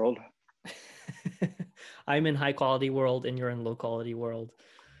quality world. I'm in high quality world and you're in low quality world.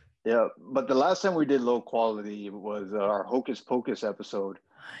 Yeah, but the last time we did low quality was our Hocus Pocus episode.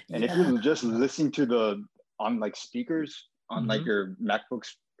 And if you just listen to on like speakers, on like your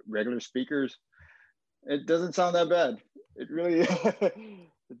MacBook's regular speakers, it doesn't sound that bad. It really,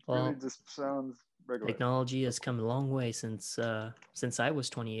 really just sounds regular. Technology has come a long way since I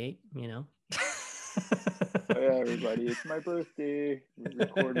was 28, you know. Oh yeah, everybody, it's my birthday. We're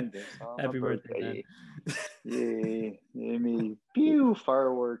recording this on Happy my birthday. Yay, me. Pew,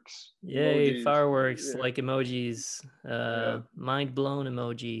 fireworks. Yay, emojis. fireworks, like emojis, mind blown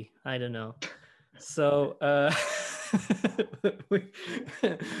emoji. I don't know. So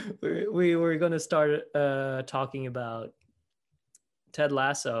we were going to start talking about Ted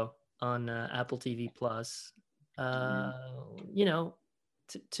Lasso on Apple TV Plus. You know,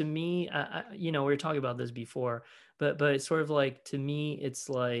 to me, you know, we were talking about this before, but it's sort of like, to me, it's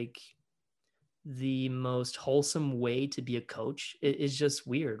like the most wholesome way to be a coach. It's just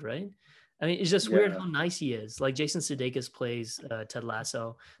weird, right? I mean, it's just weird how nice he is. Like Jason Sudeikis plays Ted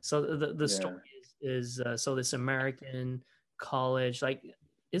Lasso. So the story is so this American college, like,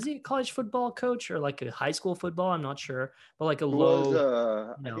 is he a college football coach or like a high school football? I'm not sure, but like a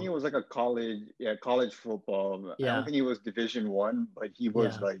low. I think it was like a college football. Yeah. I don't think he was Division I, but he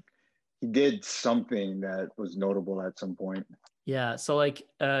was like, he did something that was notable at some point. Yeah. So like,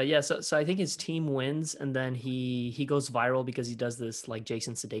 so I think his team wins, and then he goes viral because he does this like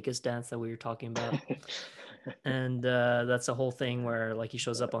Jason Sudeikis dance that we were talking about. And that's a whole thing where like he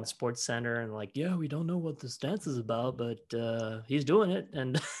shows up on Sports Center and like, yeah, we don't know what this dance is about, but he's doing it.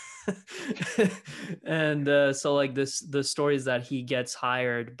 And and so like the story is that he gets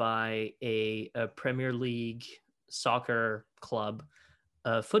hired by a Premier League soccer club,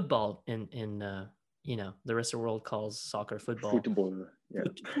 football in you know, the rest of the world calls soccer football.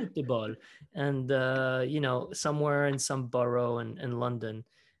 Football. And you know, somewhere in some borough in London.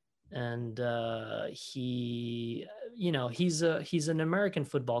 And he, you know, he's an American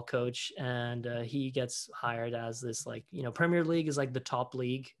football coach, and he gets hired as this, like, you know, Premier League is like the top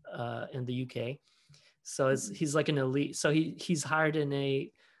league in the UK. So he's like an elite. So he's hired in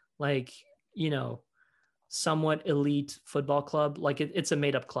a, like, you know, somewhat elite football club. Like it's a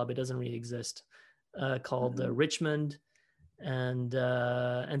made up club. It doesn't really exist, called Richmond. And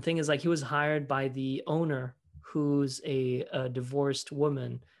thing is, like, he was hired by the owner, who's a divorced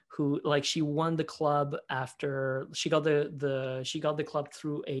woman who, like, she won the club after she got the club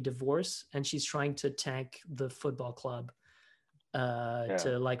through a divorce, and she's trying to tank the football club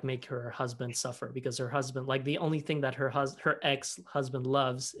to like make her husband suffer, because her husband, like, the only thing that her ex-husband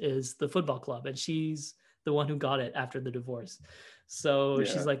loves is the football club, and she's the one who got it after the divorce. So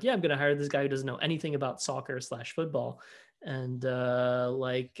she's like, yeah, I'm gonna hire this guy who doesn't know anything about soccer/football, and he's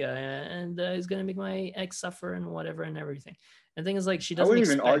gonna make my ex suffer and whatever and everything. And the thing is, like, she doesn't I would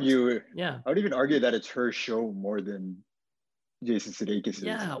even argue that it's her show more than Jason Sudeikis.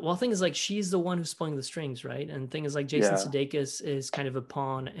 Yeah, well, the thing is, like, she's the one who's pulling the strings, right? And the thing is, like, Jason Sudeikis is kind of a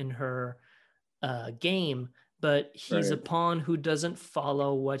pawn in her game, but he's a pawn who doesn't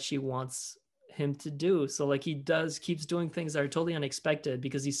follow what she wants him to do. So like, he keeps doing things that are totally unexpected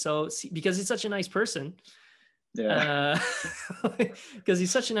because he's such a nice person. Because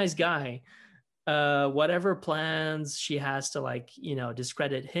he's such a nice guy. Whatever plans she has to, like, you know,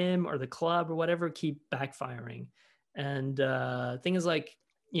 discredit him or the club or whatever, keep backfiring. And thing is, like,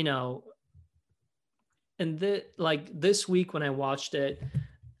 you know, and this week when I watched it,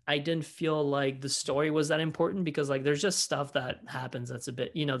 I didn't feel like the story was that important, because like there's just stuff that happens that's a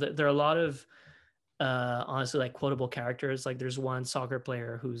bit, you know, there are a lot of honestly like quotable characters. Like there's one soccer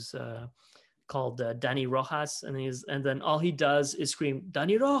player who's called Danny Rojas, and then all he does is scream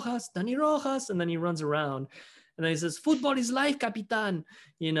Danny Rojas, Danny Rojas, and then he runs around, and then he says, "Football is life, Capitan."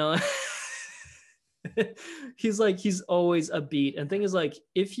 You know, he's always upbeat. And thing is, like,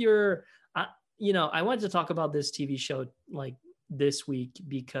 if you're, I wanted to talk about this TV show like this week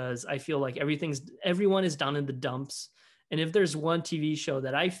because I feel like everyone is down in the dumps, and if there's one TV show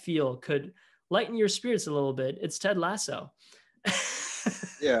that I feel could lighten your spirits a little bit, it's Ted Lasso.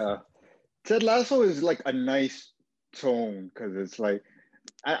 Yeah. Ted Lasso is like a nice tone because it's like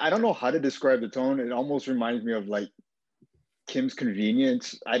I don't know how to describe the tone. It almost reminds me of like Kim's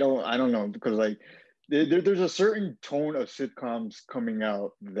Convenience. I don't know because like there's a certain tone of sitcoms coming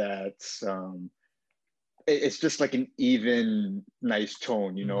out that's it's just like an even nice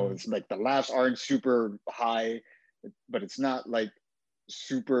tone, you know. It's like the laughs aren't super high, but it's not like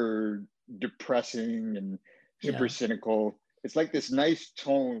super depressing and super cynical. It's like this nice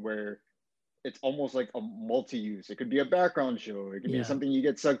tone where it's almost like a multi-use. It could be a background show. It could be something you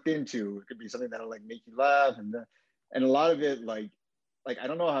get sucked into. It could be something that'll like make you laugh, and a lot of it like I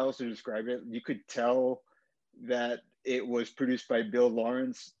don't know how else to describe it. You could tell that it was produced by Bill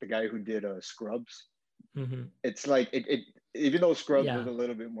Lawrence, the guy who did Scrubs. It's like it even though Scrubs was a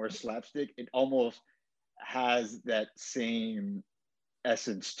little bit more slapstick, it almost has that same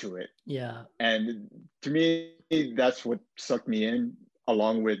essence to it. Yeah. And to me, that's what sucked me in,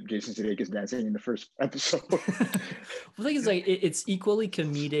 along with Jason Sudeikis dancing in the first episode. Well, the thing is, like, it's equally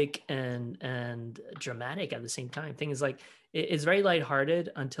comedic and dramatic at the same time. Thing is, like, it's very lighthearted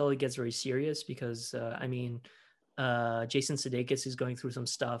until it gets very serious because, Jason Sudeikis is going through some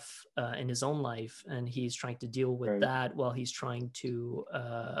stuff in his own life, and he's trying to deal with that while he's trying to,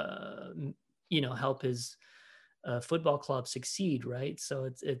 help his football club succeed, right? So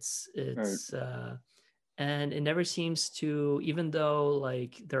it's and it never seems to, even though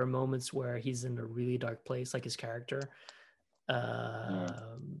like there are moments where he's in a really dark place, like his character,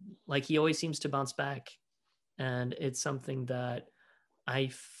 like he always seems to bounce back, and it's something that I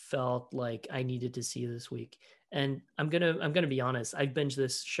felt like I needed to see this week. And I'm gonna be honest, I've binged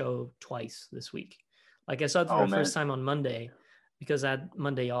this show twice this week. Like I saw it for the first time on Monday because I had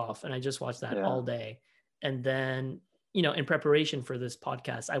Monday off, and I just watched that all day. And then, in preparation for this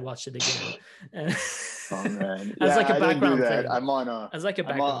podcast, I watched it again. Oh man, as like a background thing. I'm on as like a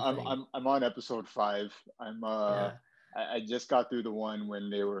background thing. I'm on episode 5. I just got through the one when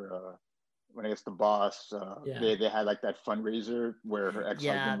they were when I guess the boss they had like that fundraiser where her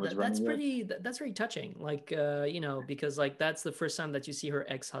ex-husband was running. That's very touching. Like because like that's the first time that you see her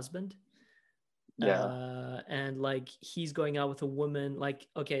ex-husband. And like he's going out with a woman, like,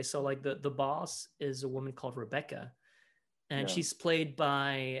 okay, so like the boss is a woman called Rebecca, and she's played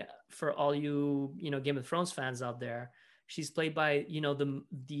by, for all you Game of Thrones fans out there, she's played by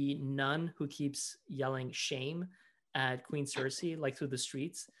the nun who keeps yelling shame at Queen Cersei like through the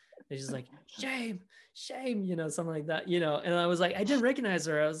streets, and she's like shame, something like that, and I was like, I didn't recognize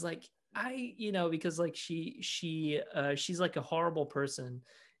her. I was like, because like she's like a horrible person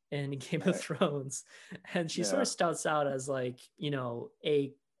in Game of Thrones, and she sort of starts out as like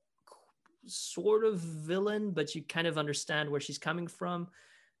a sort of villain, but you kind of understand where she's coming from,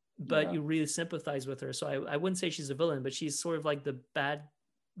 but you really sympathize with her. So I wouldn't say she's a villain, but she's sort of like the bad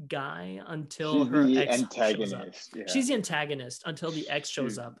guy until her ex shows up. She's the antagonist until the ex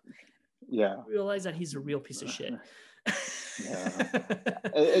shows up. You realize that he's a real piece of shit.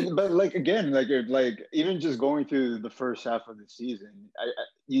 But like again, like even just going through the first half of the season,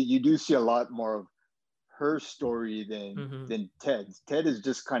 you do see a lot more of her story than Ted's. Ted is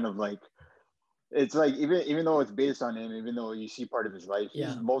just kind of like, it's like even though it's based on him, even though you see part of his life,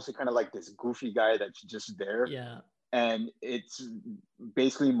 he's mostly kind of like this goofy guy that's just there. And it's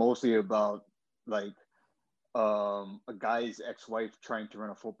basically mostly about like a guy's ex-wife trying to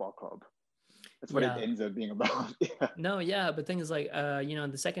run a football club. That's what it ends up being about. But thing is, like,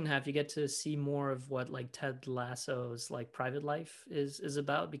 in the second half, you get to see more of what like Ted Lasso's like private life is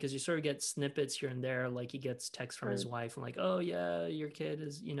about, because you sort of get snippets here and there. Like he gets texts from his wife and like, oh yeah, your kid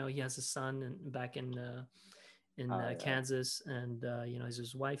is, he has a son and back in Kansas, and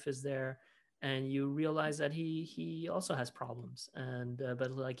his wife is there, and you realize that he also has problems, and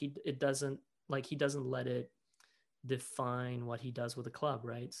but like he doesn't let it define what he does with the club,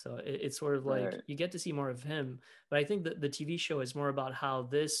 right? So it's sort of like you get to see more of him, but I think that the TV show is more about how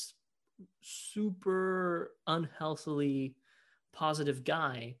this super unhealthily positive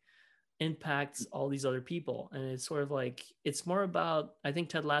guy impacts all these other people, and it's sort of like, it's more about, I think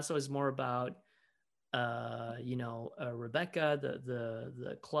Ted Lasso is more about Rebecca,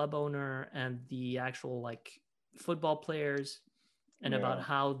 the club owner, and the actual like football players, and about Yeah.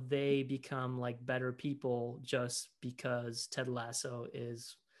 how they become like better people just because Ted Lasso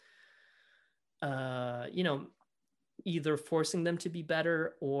is, either forcing them to be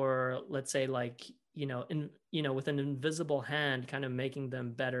better, or let's say like, with an invisible hand kind of making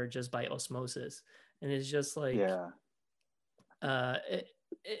them better just by osmosis. And it's just like, Yeah.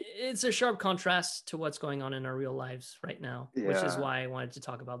 it's a sharp contrast to what's going on in our real lives right now, which is Yeah. why I wanted to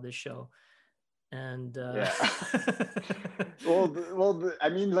talk about this show. And Yeah. I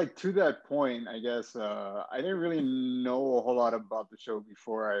mean, like to that point, I guess I didn't really know a whole lot about the show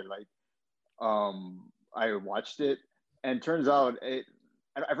before I watched it, and turns out I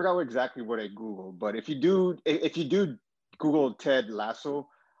forgot exactly what I googled, but if you do Google Ted Lasso,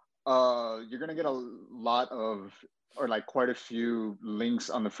 you're gonna get a lot of, or like quite a few links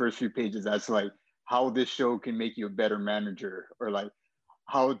on the first few pages as to like how this show can make you a better manager, or like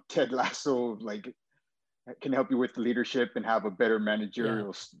how Ted Lasso like can help you with leadership and have a better yeah,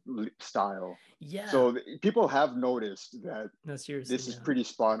 managerial style. yeah, So people have noticed that no, seriously, this is yeah, pretty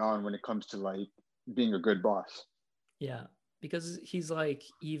spot on when it comes to like being a good boss. yeah, because he's like,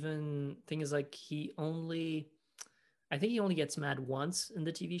 even thing is like, I think he only gets mad once in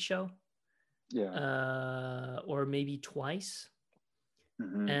the TV show, Yeah. or maybe twice,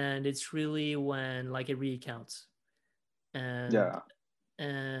 Mm-hmm. and it's really when like it really counts. and Yeah.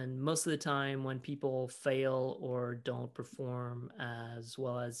 and most of the time when people fail or don't perform as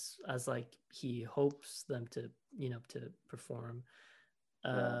well as like he hopes them to, to perform,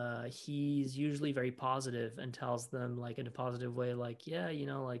 Yeah. he's usually very positive and tells them like in a positive way, like, yeah,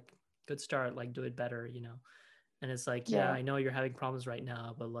 like, good start, like, do it better, and it's like, yeah, Yeah. I know you're having problems right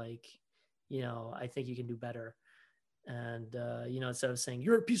now, but like, I think you can do better. And instead of saying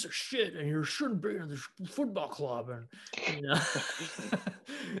you're a piece of shit and you shouldn't be in this football club, and you know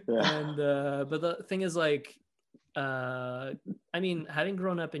Yeah. and but the thing is like, uh I mean, having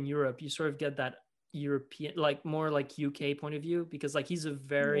grown up in Europe, you sort of get that European, like more like UK point of view, because like he's a Yeah.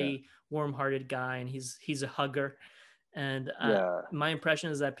 very warm-hearted guy, and he's a hugger. And Yeah. my impression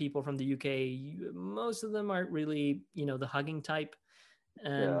is that people from the UK, most of them aren't really, the hugging type.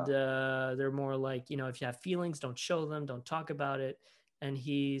 And Yeah. they're more like, if you have feelings, don't show them, don't talk about it. And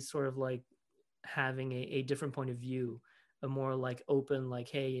he's sort of like having a different point of view, a more like open, like,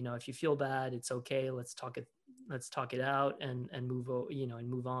 hey, if you feel bad, it's okay, let's talk it out, and and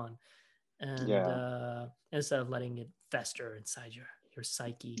move on. And Yeah. instead of letting it fester inside your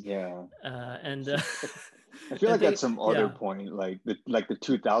psyche. Yeah. And I feel and like at they some other yeah, point, like the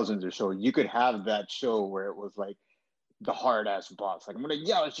 2000s or so, you could have that show where it was like the hard ass boss, like I'm gonna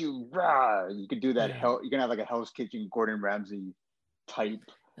yell at you, rah! You could do that. yeah, Hell, you can have like a Hell's Kitchen Gordon Ramsay type,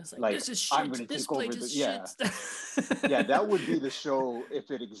 it's like, like this is I'm shit, gonna this take over plate the is yeah. shit. Yeah, that would be the show if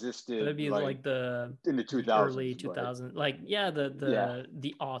it That'd existed be like like the in the the early 2000s, but 2000s, like, yeah, yeah,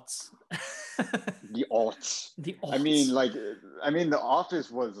 the aughts. the alts. The I mean, aughts. like, I mean, The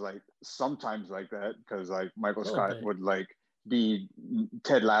Office was like sometimes like that because like Michael A little Scott bit. would like be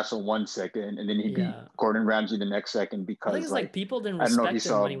Ted Lasso 1 second and then he'd be Yeah. Gordon Ramsay the next second Well, the thing because is, like, like people didn't I don't know, he respect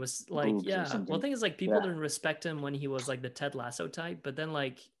him when saw he was like, boobs or yeah. Well, the something. thing is, like, people Yeah, didn't respect him when he was like the Ted Lasso type. But then,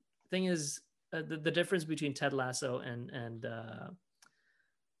 like, thing is, the difference between Ted Lasso and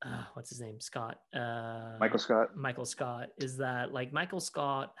what's his name, Scott, Michael Scott. Michael Scott, is that like Michael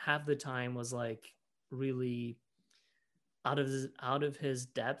Scott half the time was like really out of his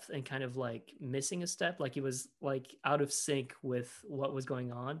depth, and kind of like missing a step, like he was like out of sync with what was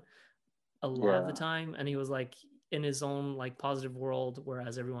going on a lot of the Yeah, time, and he was like in his own like positive world,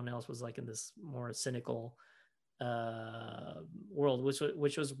 whereas everyone else was like in this more cynical world,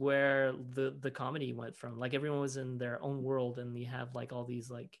 which was where the comedy went from. Like, everyone was in their own world, and you have like all these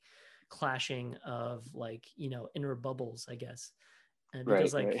like clashing of like, inner bubbles, I guess. And right,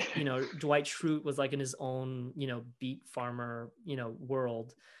 because like, right. Dwight Schrute was like in his own, beat farmer,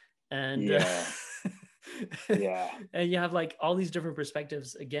 world. And Yeah, yeah, and you have like all these different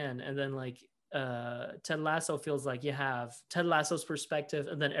perspectives again. And then like, Ted Lasso feels like you have Ted Lasso's perspective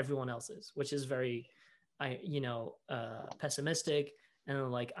and then everyone else's, which is very, pessimistic.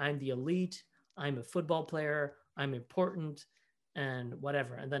 And like, I'm the elite, I'm a football player, I'm important, and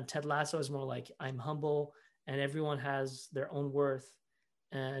whatever. And then Ted Lasso is more like, I'm humble, and everyone has their own worth.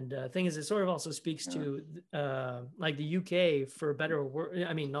 And thing is, it sort of also speaks yeah, to like the UK, for better or worse.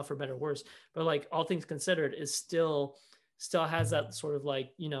 I mean, not for better or worse, but like, all things considered, is still has that sort of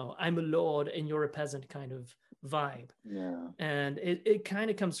like, I'm a lord and you're a peasant kind of vibe. yeah. And it kind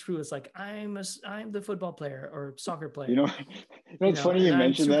of comes through as like, I'm the football player or soccer You player, know, you know, it's funny and you I'm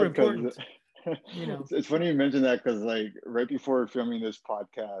mentioned super that because important. You know. It's funny you mentioned that because like right before filming this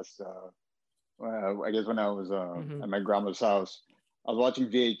podcast, I guess when I was Mm-hmm. at my grandma's house, I was watching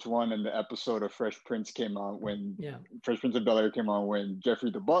VH1 and the episode of Fresh Prince came on when Yeah. Fresh Prince of Bel Air came on when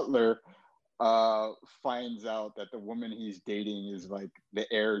Jeffrey the Butler uh finds out that the woman he's dating is like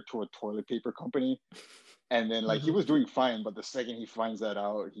the heir to a toilet paper company. And then like he Mm-hmm. was doing fine, but the second he finds that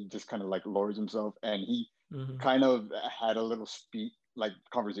out, he just kind of like lowers himself, and he Mm-hmm. kind of had a little speak like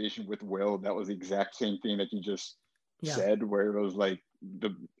conversation with Will that was the exact same thing that you just Yeah. said, where it was like the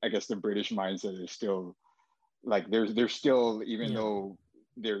I guess the British mindset is still like there's still, even Yeah. though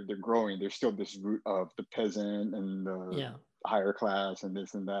they're growing, there's still this root of the peasant and the Yeah. higher class and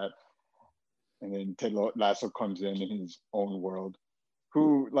this and that. And then Ted Lasso comes in his own world,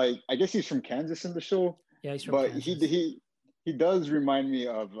 who like I guess he's from Kansas in the show, Yeah, he's from but Kansas. he does remind me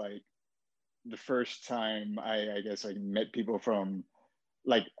of like the first time I guess I met people from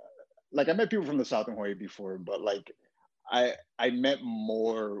like I met people from the South and Hawaii before, but like I met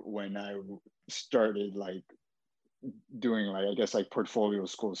more when I started like doing like I guess like portfolio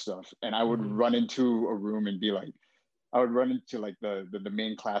school stuff, and I would Mm-hmm. run into a room and be like I would run into like the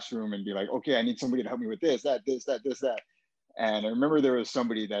main classroom and be like, okay, I need somebody to help me with this, that, this, that, this, that. And I remember there was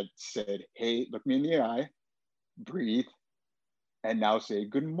somebody that said, hey, look me in the eye, breathe, and now say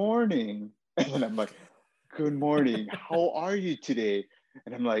good morning. And I'm like, good morning, how are you today?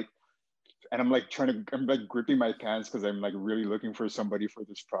 And I'm like trying to, I'm like gripping my pants because I'm like really looking for somebody for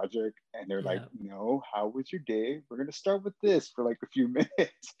this project. And they're like, Yeah. no, how was your day? We're gonna start with this for like a few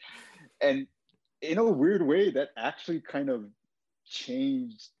minutes. And in a weird way, that actually kind of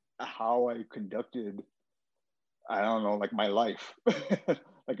changed how I conducted, I don't know, like my life.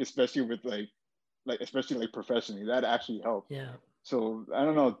 Like especially with like especially like professionally, that actually helped. Yeah. So I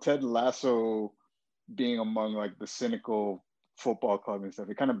don't know, Ted Lasso being among like the cynical football club and stuff,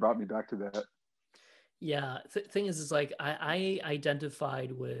 it kind of brought me back to that. Yeah. Thing is like I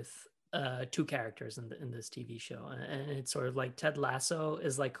identified with two characters in this TV show, and it's sort of like Ted Lasso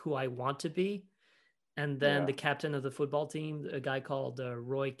is like who I want to be, and then Yeah. the captain of the football team, a guy called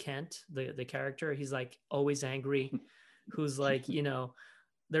Roy Kent, the character, he's like always angry, who's like, you know,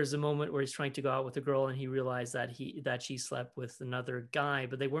 there's a moment where he's trying to go out with a girl and he realized that she slept with another guy,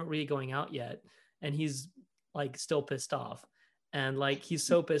 but they weren't really going out yet, and he's like still pissed off, and like he's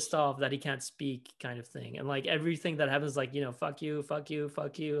so pissed off that he can't speak, kind of thing. And like everything that happens, like, you know, fuck you, fuck you,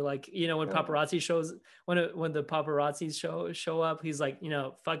 fuck you, like, you know, when Yeah. paparazzi shows, when the paparazzi show up, he's like, you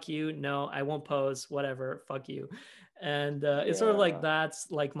know, fuck you, no, I won't pose, whatever, fuck you. And it's sort of like Yeah. that's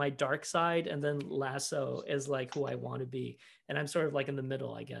like my dark side, and then Lasso is like who I want to be, and I'm sort of like in the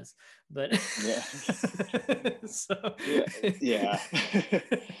middle, I guess. But Yeah. so Yeah. Yeah.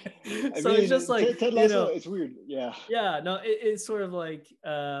 I so it's just mean, like, Ted you Lasso, know, it's weird. Yeah. yeah, no, it's sort of like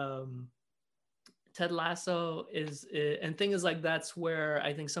Ted Lasso is, and thing is like that's where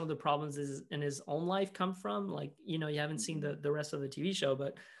I think some of the problems is in his own life come from. Like, you know, you haven't seen Mhm. the rest of the TV show,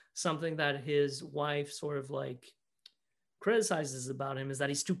 but something that his wife sort of like criticizes about him is that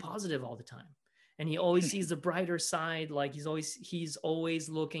he's too positive all the time, and he always sees the brighter side. Like he's always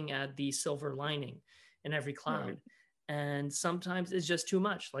looking at the silver lining in every Right. cloud, and sometimes it's just too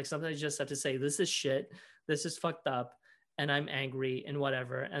much. Like sometimes you just have to say, this is shit, this is fucked up, and I'm angry and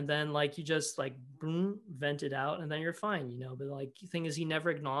whatever, and then like you just like boom, vent it out, and then you're fine, you know. But like the thing is, he never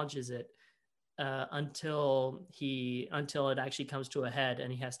acknowledges it until it actually comes to a head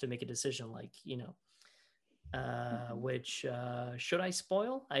and he has to make a decision, like, you know, Mhm. which should I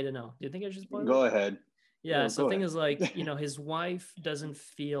spoil? I don't know. Do you think I should spoil it? Go ahead. Yeah. So Go thing ahead. is like, you know, his wife doesn't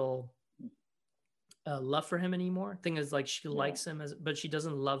feel love for him anymore. Thing is like she Yeah. likes him but she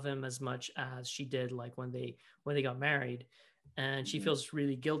doesn't love him as much as she did like when they got married, and she Mhm. feels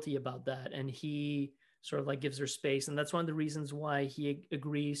really guilty about that. And he sort of like gives her space, and that's one of the reasons why he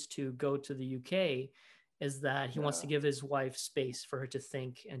agrees to go to the UK, is that he wants to Yeah. give his wife space for her to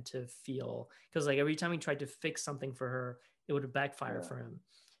think and to feel, because like every time he tried to fix something for her, it would backfire Yeah. for him.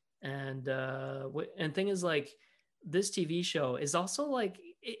 And thing is like this TV show is also like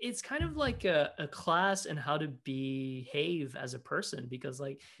it's kind of like a class in how to behave as a person, because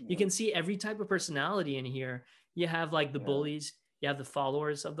like you Yeah. can see every type of personality in here. You have like the Yeah. bullies, you have the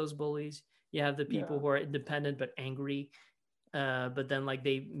followers of those bullies, you have the people Yeah. who are independent but angry, but then like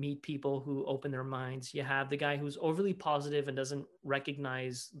they meet people who open their minds. You have the guy who's overly positive and doesn't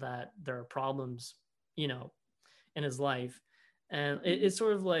recognize that there are problems, you know, in his life. And Mhm. it's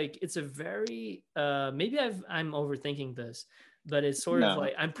sort of like it's a very maybe I'm overthinking this, but it's sort of No.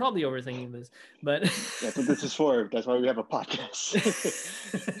 like I'm probably overthinking this, but That's what this is for. That's why we have a podcast.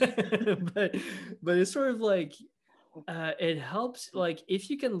 but but it's sort of like It helps, like, if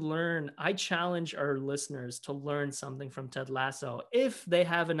you can learn. I challenge our listeners to learn something from Ted Lasso if they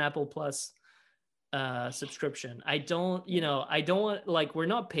have an Apple Plus subscription. I don't, I don't want, like, we're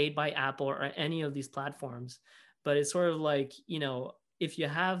not paid by Apple or any of these platforms, but it's sort of like, if you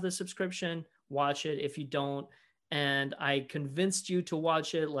have the subscription, watch it. If you don't, and I convinced you to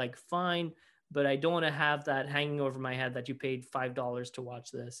watch it, like, fine, but I don't want to have that hanging over my head that you paid $5 to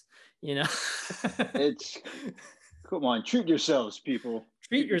watch this, It's come on, treat yourselves, people.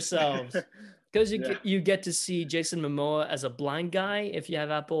 Treat yourselves, because Yeah. you get to see Jason Momoa as a blind guy if you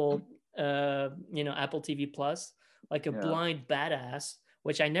have Apple, Apple TV Plus, like a Yeah. blind badass,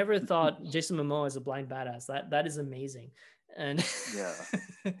 which I never thought Jason Momoa is a blind badass. That is amazing. And Yeah.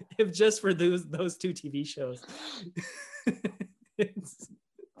 if just for those two TV shows, it's,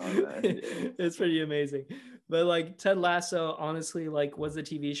 it's pretty amazing. But like Ted Lasso, honestly, like, was the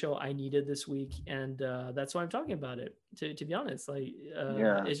TV show I needed this week, and that's why I'm talking about it. To be honest, like,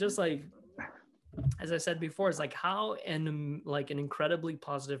 Yeah. it's just like, as I said before, it's like how an incredibly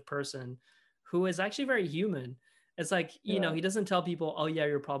positive person who is actually very human. It's like, Yeah. he doesn't tell people, oh yeah,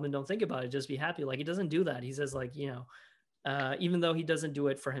 your problem, don't think about it, just be happy. Like, he doesn't do that. He says, like, even though he doesn't do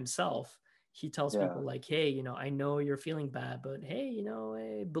it for himself, he tells Yeah. people like, hey, I know you're feeling bad, but hey,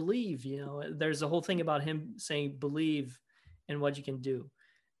 hey, believe. There's a whole thing about him saying believe in what you can do.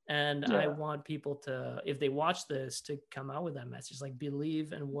 And I Yeah. want people to, if they watch this, to come out with that message, like,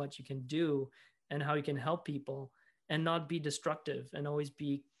 believe in what you can do and how you can help people, and not be destructive, and always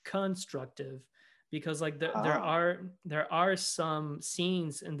be constructive. Because like there are some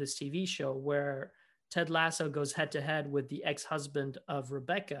scenes in this TV show where Ted Lasso goes head to head with the ex-husband of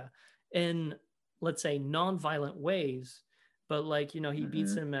Rebecca in, let's say, non-violent ways, but like, he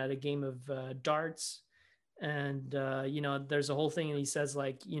beats him at a game of darts. And there's a whole thing, and he says,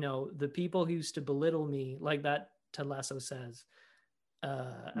 like, the people who used to belittle me, like that Ted Lasso says,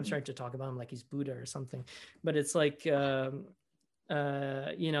 I'm starting to talk about him like he's Buddha or something, but it's like, he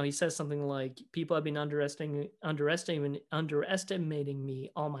says something like, people have been underestimating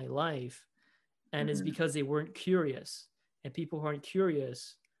me all my life, and it's because they weren't curious, and people who aren't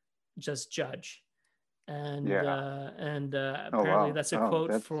curious just judge. And Yeah. apparently Wow. that's a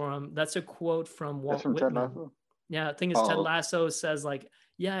quote from That's Walt from Ted Whitman. Lasso. Yeah, the thing is, Ted Lasso says, like,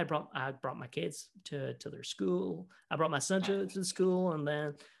 yeah, I brought my kids to their school. I brought my son to the school, and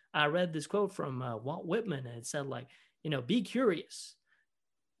then I read this quote from Walt Whitman, and it said, like, be curious,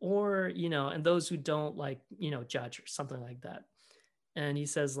 or and those who don't, like, judge, or something like that. And he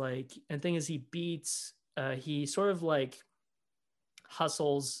says, like, and the thing is, he sort of like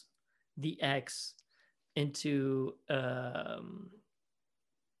hustles the ex into a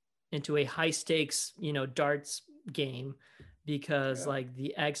high stakes darts game, because like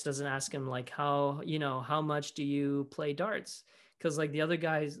the ex doesn't ask him, like, how much do you play darts, because like the other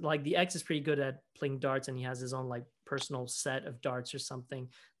guys, like the ex is pretty good at playing darts, and he has his own like personal set of darts or something.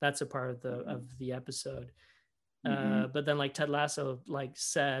 That's a part of the episode. But then like Ted Lasso like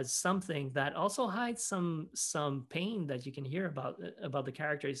says something that also hides some pain that you can hear about the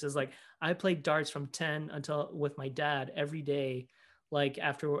character. He says, like, I played darts from 10 until with my dad every day. Like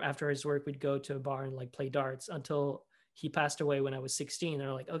after his work, we'd go to a bar and like play darts until he passed away when I was 16. And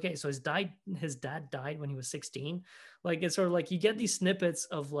they're like, okay, so his dad died when he was 16. Like, it's sort of like you get these snippets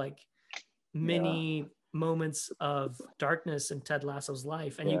of like many moments of darkness in Ted Lasso's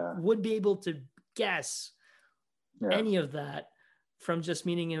life, and you would be able to guess any of that from just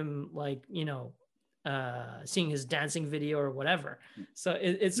meeting him, like, seeing his dancing video or whatever. So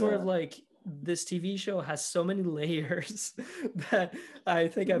it's sort of like this TV show has so many layers that I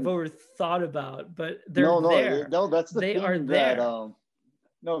think I've overthought about, but they're there. No, that's the they thing are there. That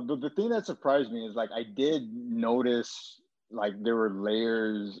no, the thing that surprised me is, like, I did notice, like, there were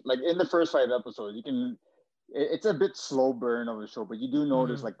layers, like, in the first 5 episodes. It's a bit slow burn of a show, but you do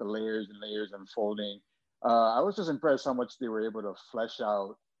notice like the layers and layers unfolding. I was just impressed how much they were able to flesh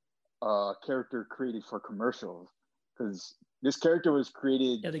out a character created for commercials, because this character was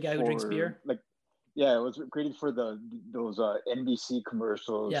created the guy who drinks beer. Like, it was created for those NBC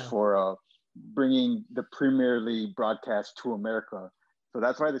commercials for bringing the Premier League broadcast to America. So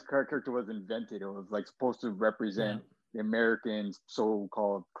that's why this character was invented. It was like supposed to represent the Americans'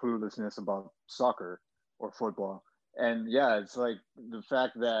 so-called cluelessness about soccer or football. And it's like the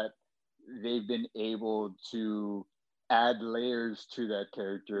fact that they've been able to add layers to that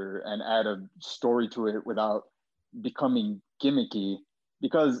character and add a story to it without becoming gimmicky.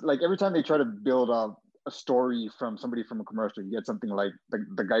 Because like every time they try to build up a story from somebody from a commercial, you get something like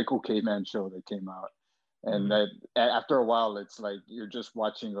the Geico Caveman show that came out. And that after a while, it's like you're just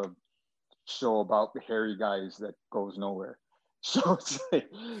watching a show about hairy guys that goes nowhere. So it's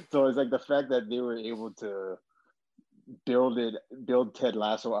like the fact that they were able to build Ted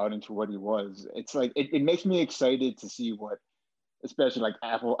Lasso out into what he was. It's like it makes me excited to see what, especially like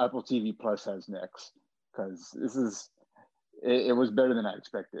Apple TV Plus has next, because it was better than I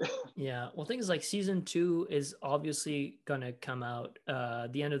expected. Yeah. Well, things like season 2 is obviously gonna come out.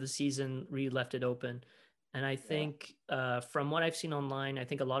 The end of the season really left it open, and I think from what I've seen online, I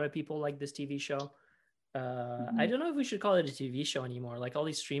think a lot of people like this TV show. I don't know if we should call it a TV show anymore. Like all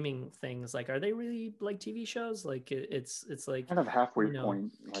these streaming things, like are they really like TV shows? Like it's like Kind of halfway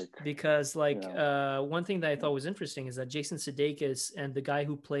point, like, because like one thing that I thought was interesting is that Jason Sudeikis and the guy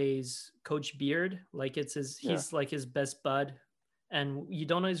who plays Coach Beard, like he's like his best bud, and you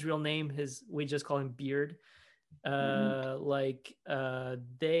don't know his real name. We just call him Beard. They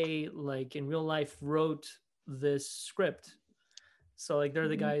like in real life wrote this script. So like they're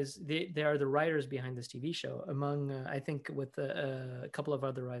the guys, they are the writers behind this TV show, among I think with a couple of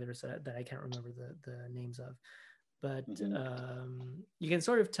other writers that I can't remember the names of. But you can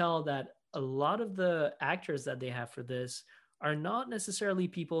sort of tell that a lot of the actors that they have for this are not necessarily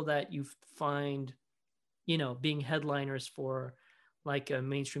people that you find, being headliners for like a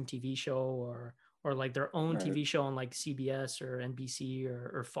mainstream TV show or like their own TV show on like CBS or NBC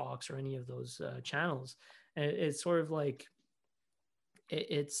or Fox or any of those channels. And it's sort of like,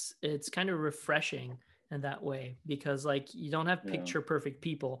 it's kind of refreshing in that way, because like you don't have picture perfect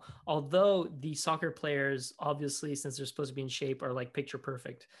people, although the soccer players obviously, since they're supposed to be in shape, are like picture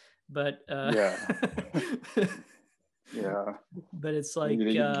perfect, but but it's like they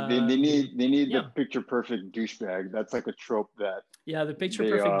need yeah. the picture perfect douchebag. That's like a trope that The picture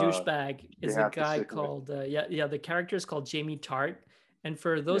perfect douchebag is a guy called the character is called Jamie Tart, and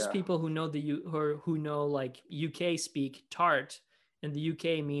for those people who know who know like UK speak, tart in the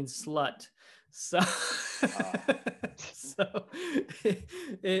UK means slut. So so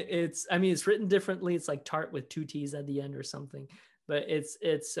it's, I mean, it's written differently. It's like tart with 2 T's at the end or something. But it's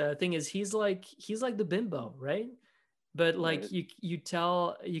thing is he's like the bimbo, right? But like you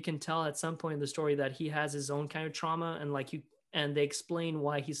can tell at some point in the story that he has his own kind of trauma, and like and they explain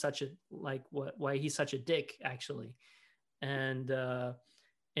why he's such a dick actually. And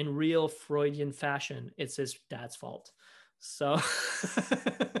in real Freudian fashion, it's his dad's fault. So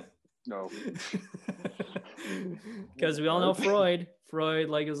no, because we all know Freud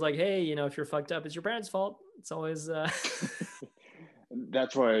like was like, hey, if you're fucked up, it's your parents' fault. It's always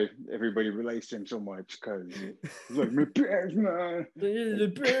that's why everybody relates to him so much, because like my parents, man.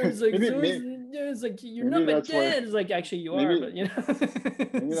 The parents like it's like you're not my dad. It's like actually you are, but maybe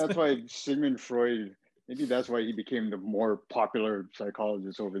that's why Sigmund Freud. Maybe that's why he became the more popular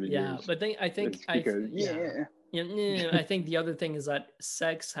psychologist over the years. Yeah, but I think I think the other thing is that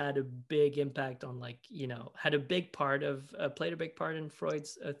sex had a big impact on had a big part of played a big part in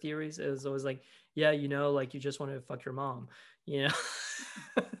Freud's theories. It was always like, like you just want to fuck your mom,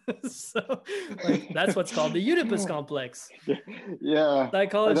 so like that's what's called the Oedipus complex. Yeah,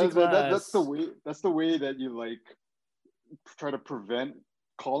 psychology class. That's the way that you like try to prevent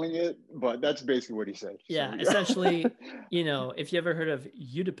calling it, but that's basically what he said. Yeah, so, essentially, if you ever heard of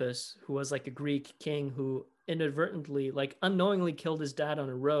Oedipus, who was like a Greek king who inadvertently, like unknowingly killed his dad on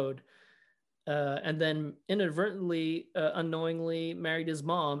a road, and then inadvertently, unknowingly married his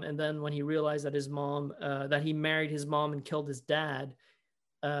mom, and then when he realized that that he married his mom and killed his dad,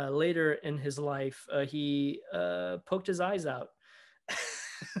 later in his life, he poked his eyes out.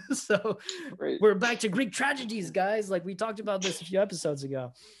 So we're back to Greek tragedies, guys. Like we talked about this a few episodes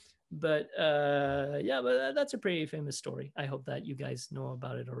ago, but but that's a pretty famous story. I hope that you guys know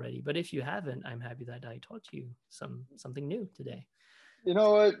about it already, but if you haven't, I'm happy that I taught you something new today. You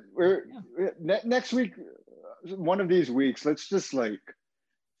know what, we're next week, one of these weeks, let's just like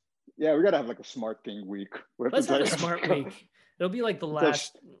we gotta have like a smart thing week. Let's have a smart week. It'll be like the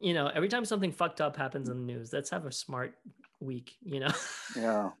last, every time something fucked up happens in the news, let's have a smart week,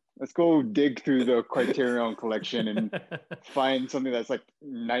 Yeah, let's go dig through the Criterion collection and find something that's like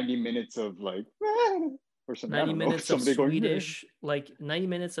 90 minutes of like or something. 90 minutes of Swedish, like 90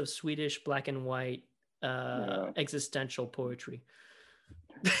 minutes of Swedish black and white existential poetry.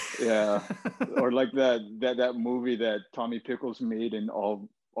 Yeah, or like that movie that Tommy Pickles made in all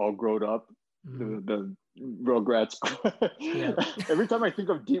grown up, the Rugrats. Yeah. Every time I think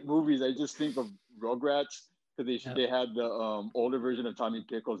of deep movies, I just think of Rugrats, because they had the older version of Tommy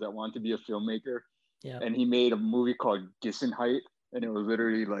Pickles that wanted to be a filmmaker. Yeah. And he made a movie called Gissenheit, and it was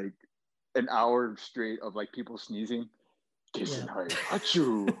literally like an hour straight of like people sneezing. Gissenheit,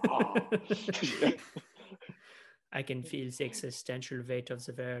 achoo. I can feel the existential weight of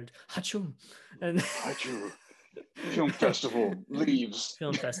the world. Hachum. And Achoo. Film festival leaves.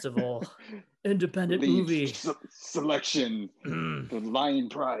 film festival, independent Leaves movie. selection. The Lion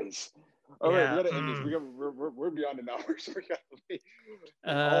Prize. All right, we Yeah. gotta end this. We're beyond an hour, so we gotta leave.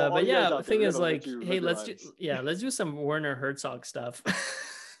 But you guys yeah, out the there, thing we is gotta like, let hey, your let's lives. do some Werner Herzog stuff.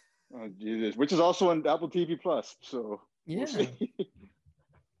 Oh Jesus, which is also on Apple TV Plus. So Yeah. we'll see.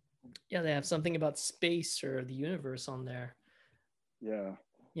 Yeah, they have something about space or the universe on there. Yeah.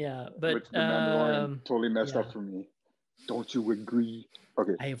 Yeah, but Which the Mandalorian totally messed yeah. up for me. Don't you agree?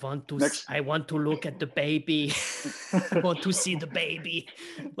 Okay. I want to Next. I want to look at the baby. I want to see the baby.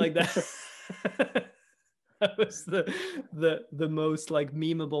 Like that. That was the most like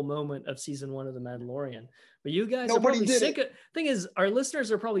memeable moment of season 1 of The Mandalorian. But you guys are Nobody probably did sick it. of, thing is, our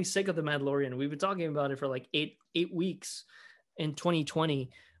listeners are probably sick of The Mandalorian. We've been talking about it for like eight weeks in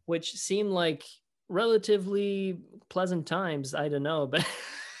 2020, which seemed like relatively pleasant times. I don't know, but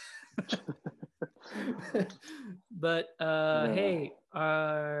but Yeah. hey,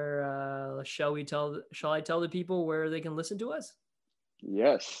 shall I tell the people where they can listen to us?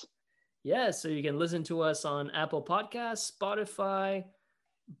 Yes. Yes, so you can listen to us on Apple Podcasts, Spotify,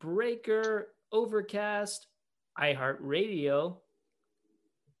 Breaker, Overcast, iHeartRadio,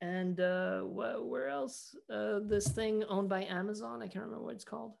 and where else? This thing owned by Amazon, I can't remember what it's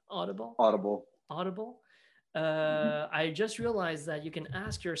called. Audible. I just realized that you can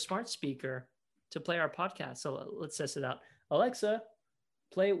ask your smart speaker to play our podcast. So let's test it out. Alexa,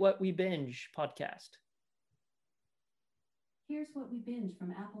 play What We Binge podcast. Here's What We Binge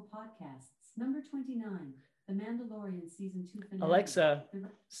from Apple Podcasts. Number 29, The Mandalorian Season 2 finale. Alexa,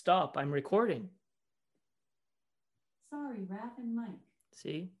 stop. I'm recording. Sorry, Raph and Mike.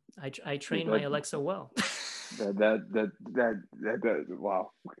 See, I train my Alexa well.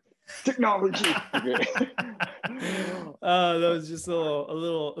 Wow. Technology. Okay. That was just a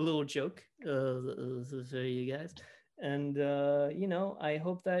little joke for you guys. And I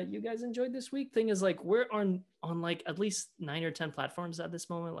hope that you guys enjoyed this week. Thing is, like, we're on like at least 9 or 10 platforms at this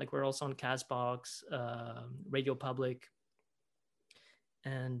moment. Like, we're also on Castbox, Radio Public,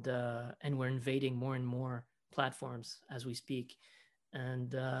 and we're invading more and more platforms as we speak. And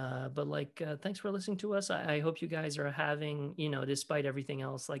but like, thanks for listening to us. I hope you guys are having, despite everything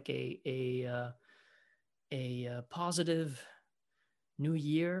else, like a positive new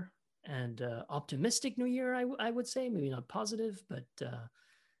year and optimistic new year. I would say, maybe not positive, but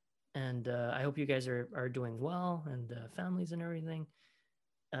and I hope you guys are doing well, and families and everything.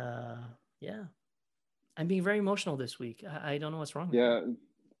 Yeah, I'm being very emotional this week. I don't know what's wrong with me.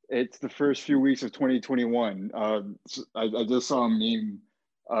 It's the first few weeks of 2021. I just saw a meme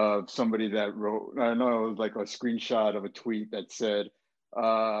of somebody that wrote, I know it was like a screenshot of a tweet that said,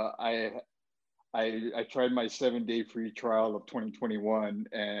 I tried my 7-day free trial of 2021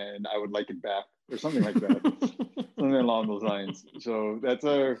 and I would like it back, or something like that. Something along those lines. So that's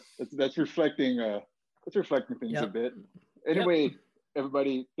reflecting things a bit. Anyway,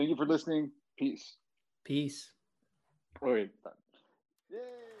 everybody, thank you for listening. Peace. Peace. Wait.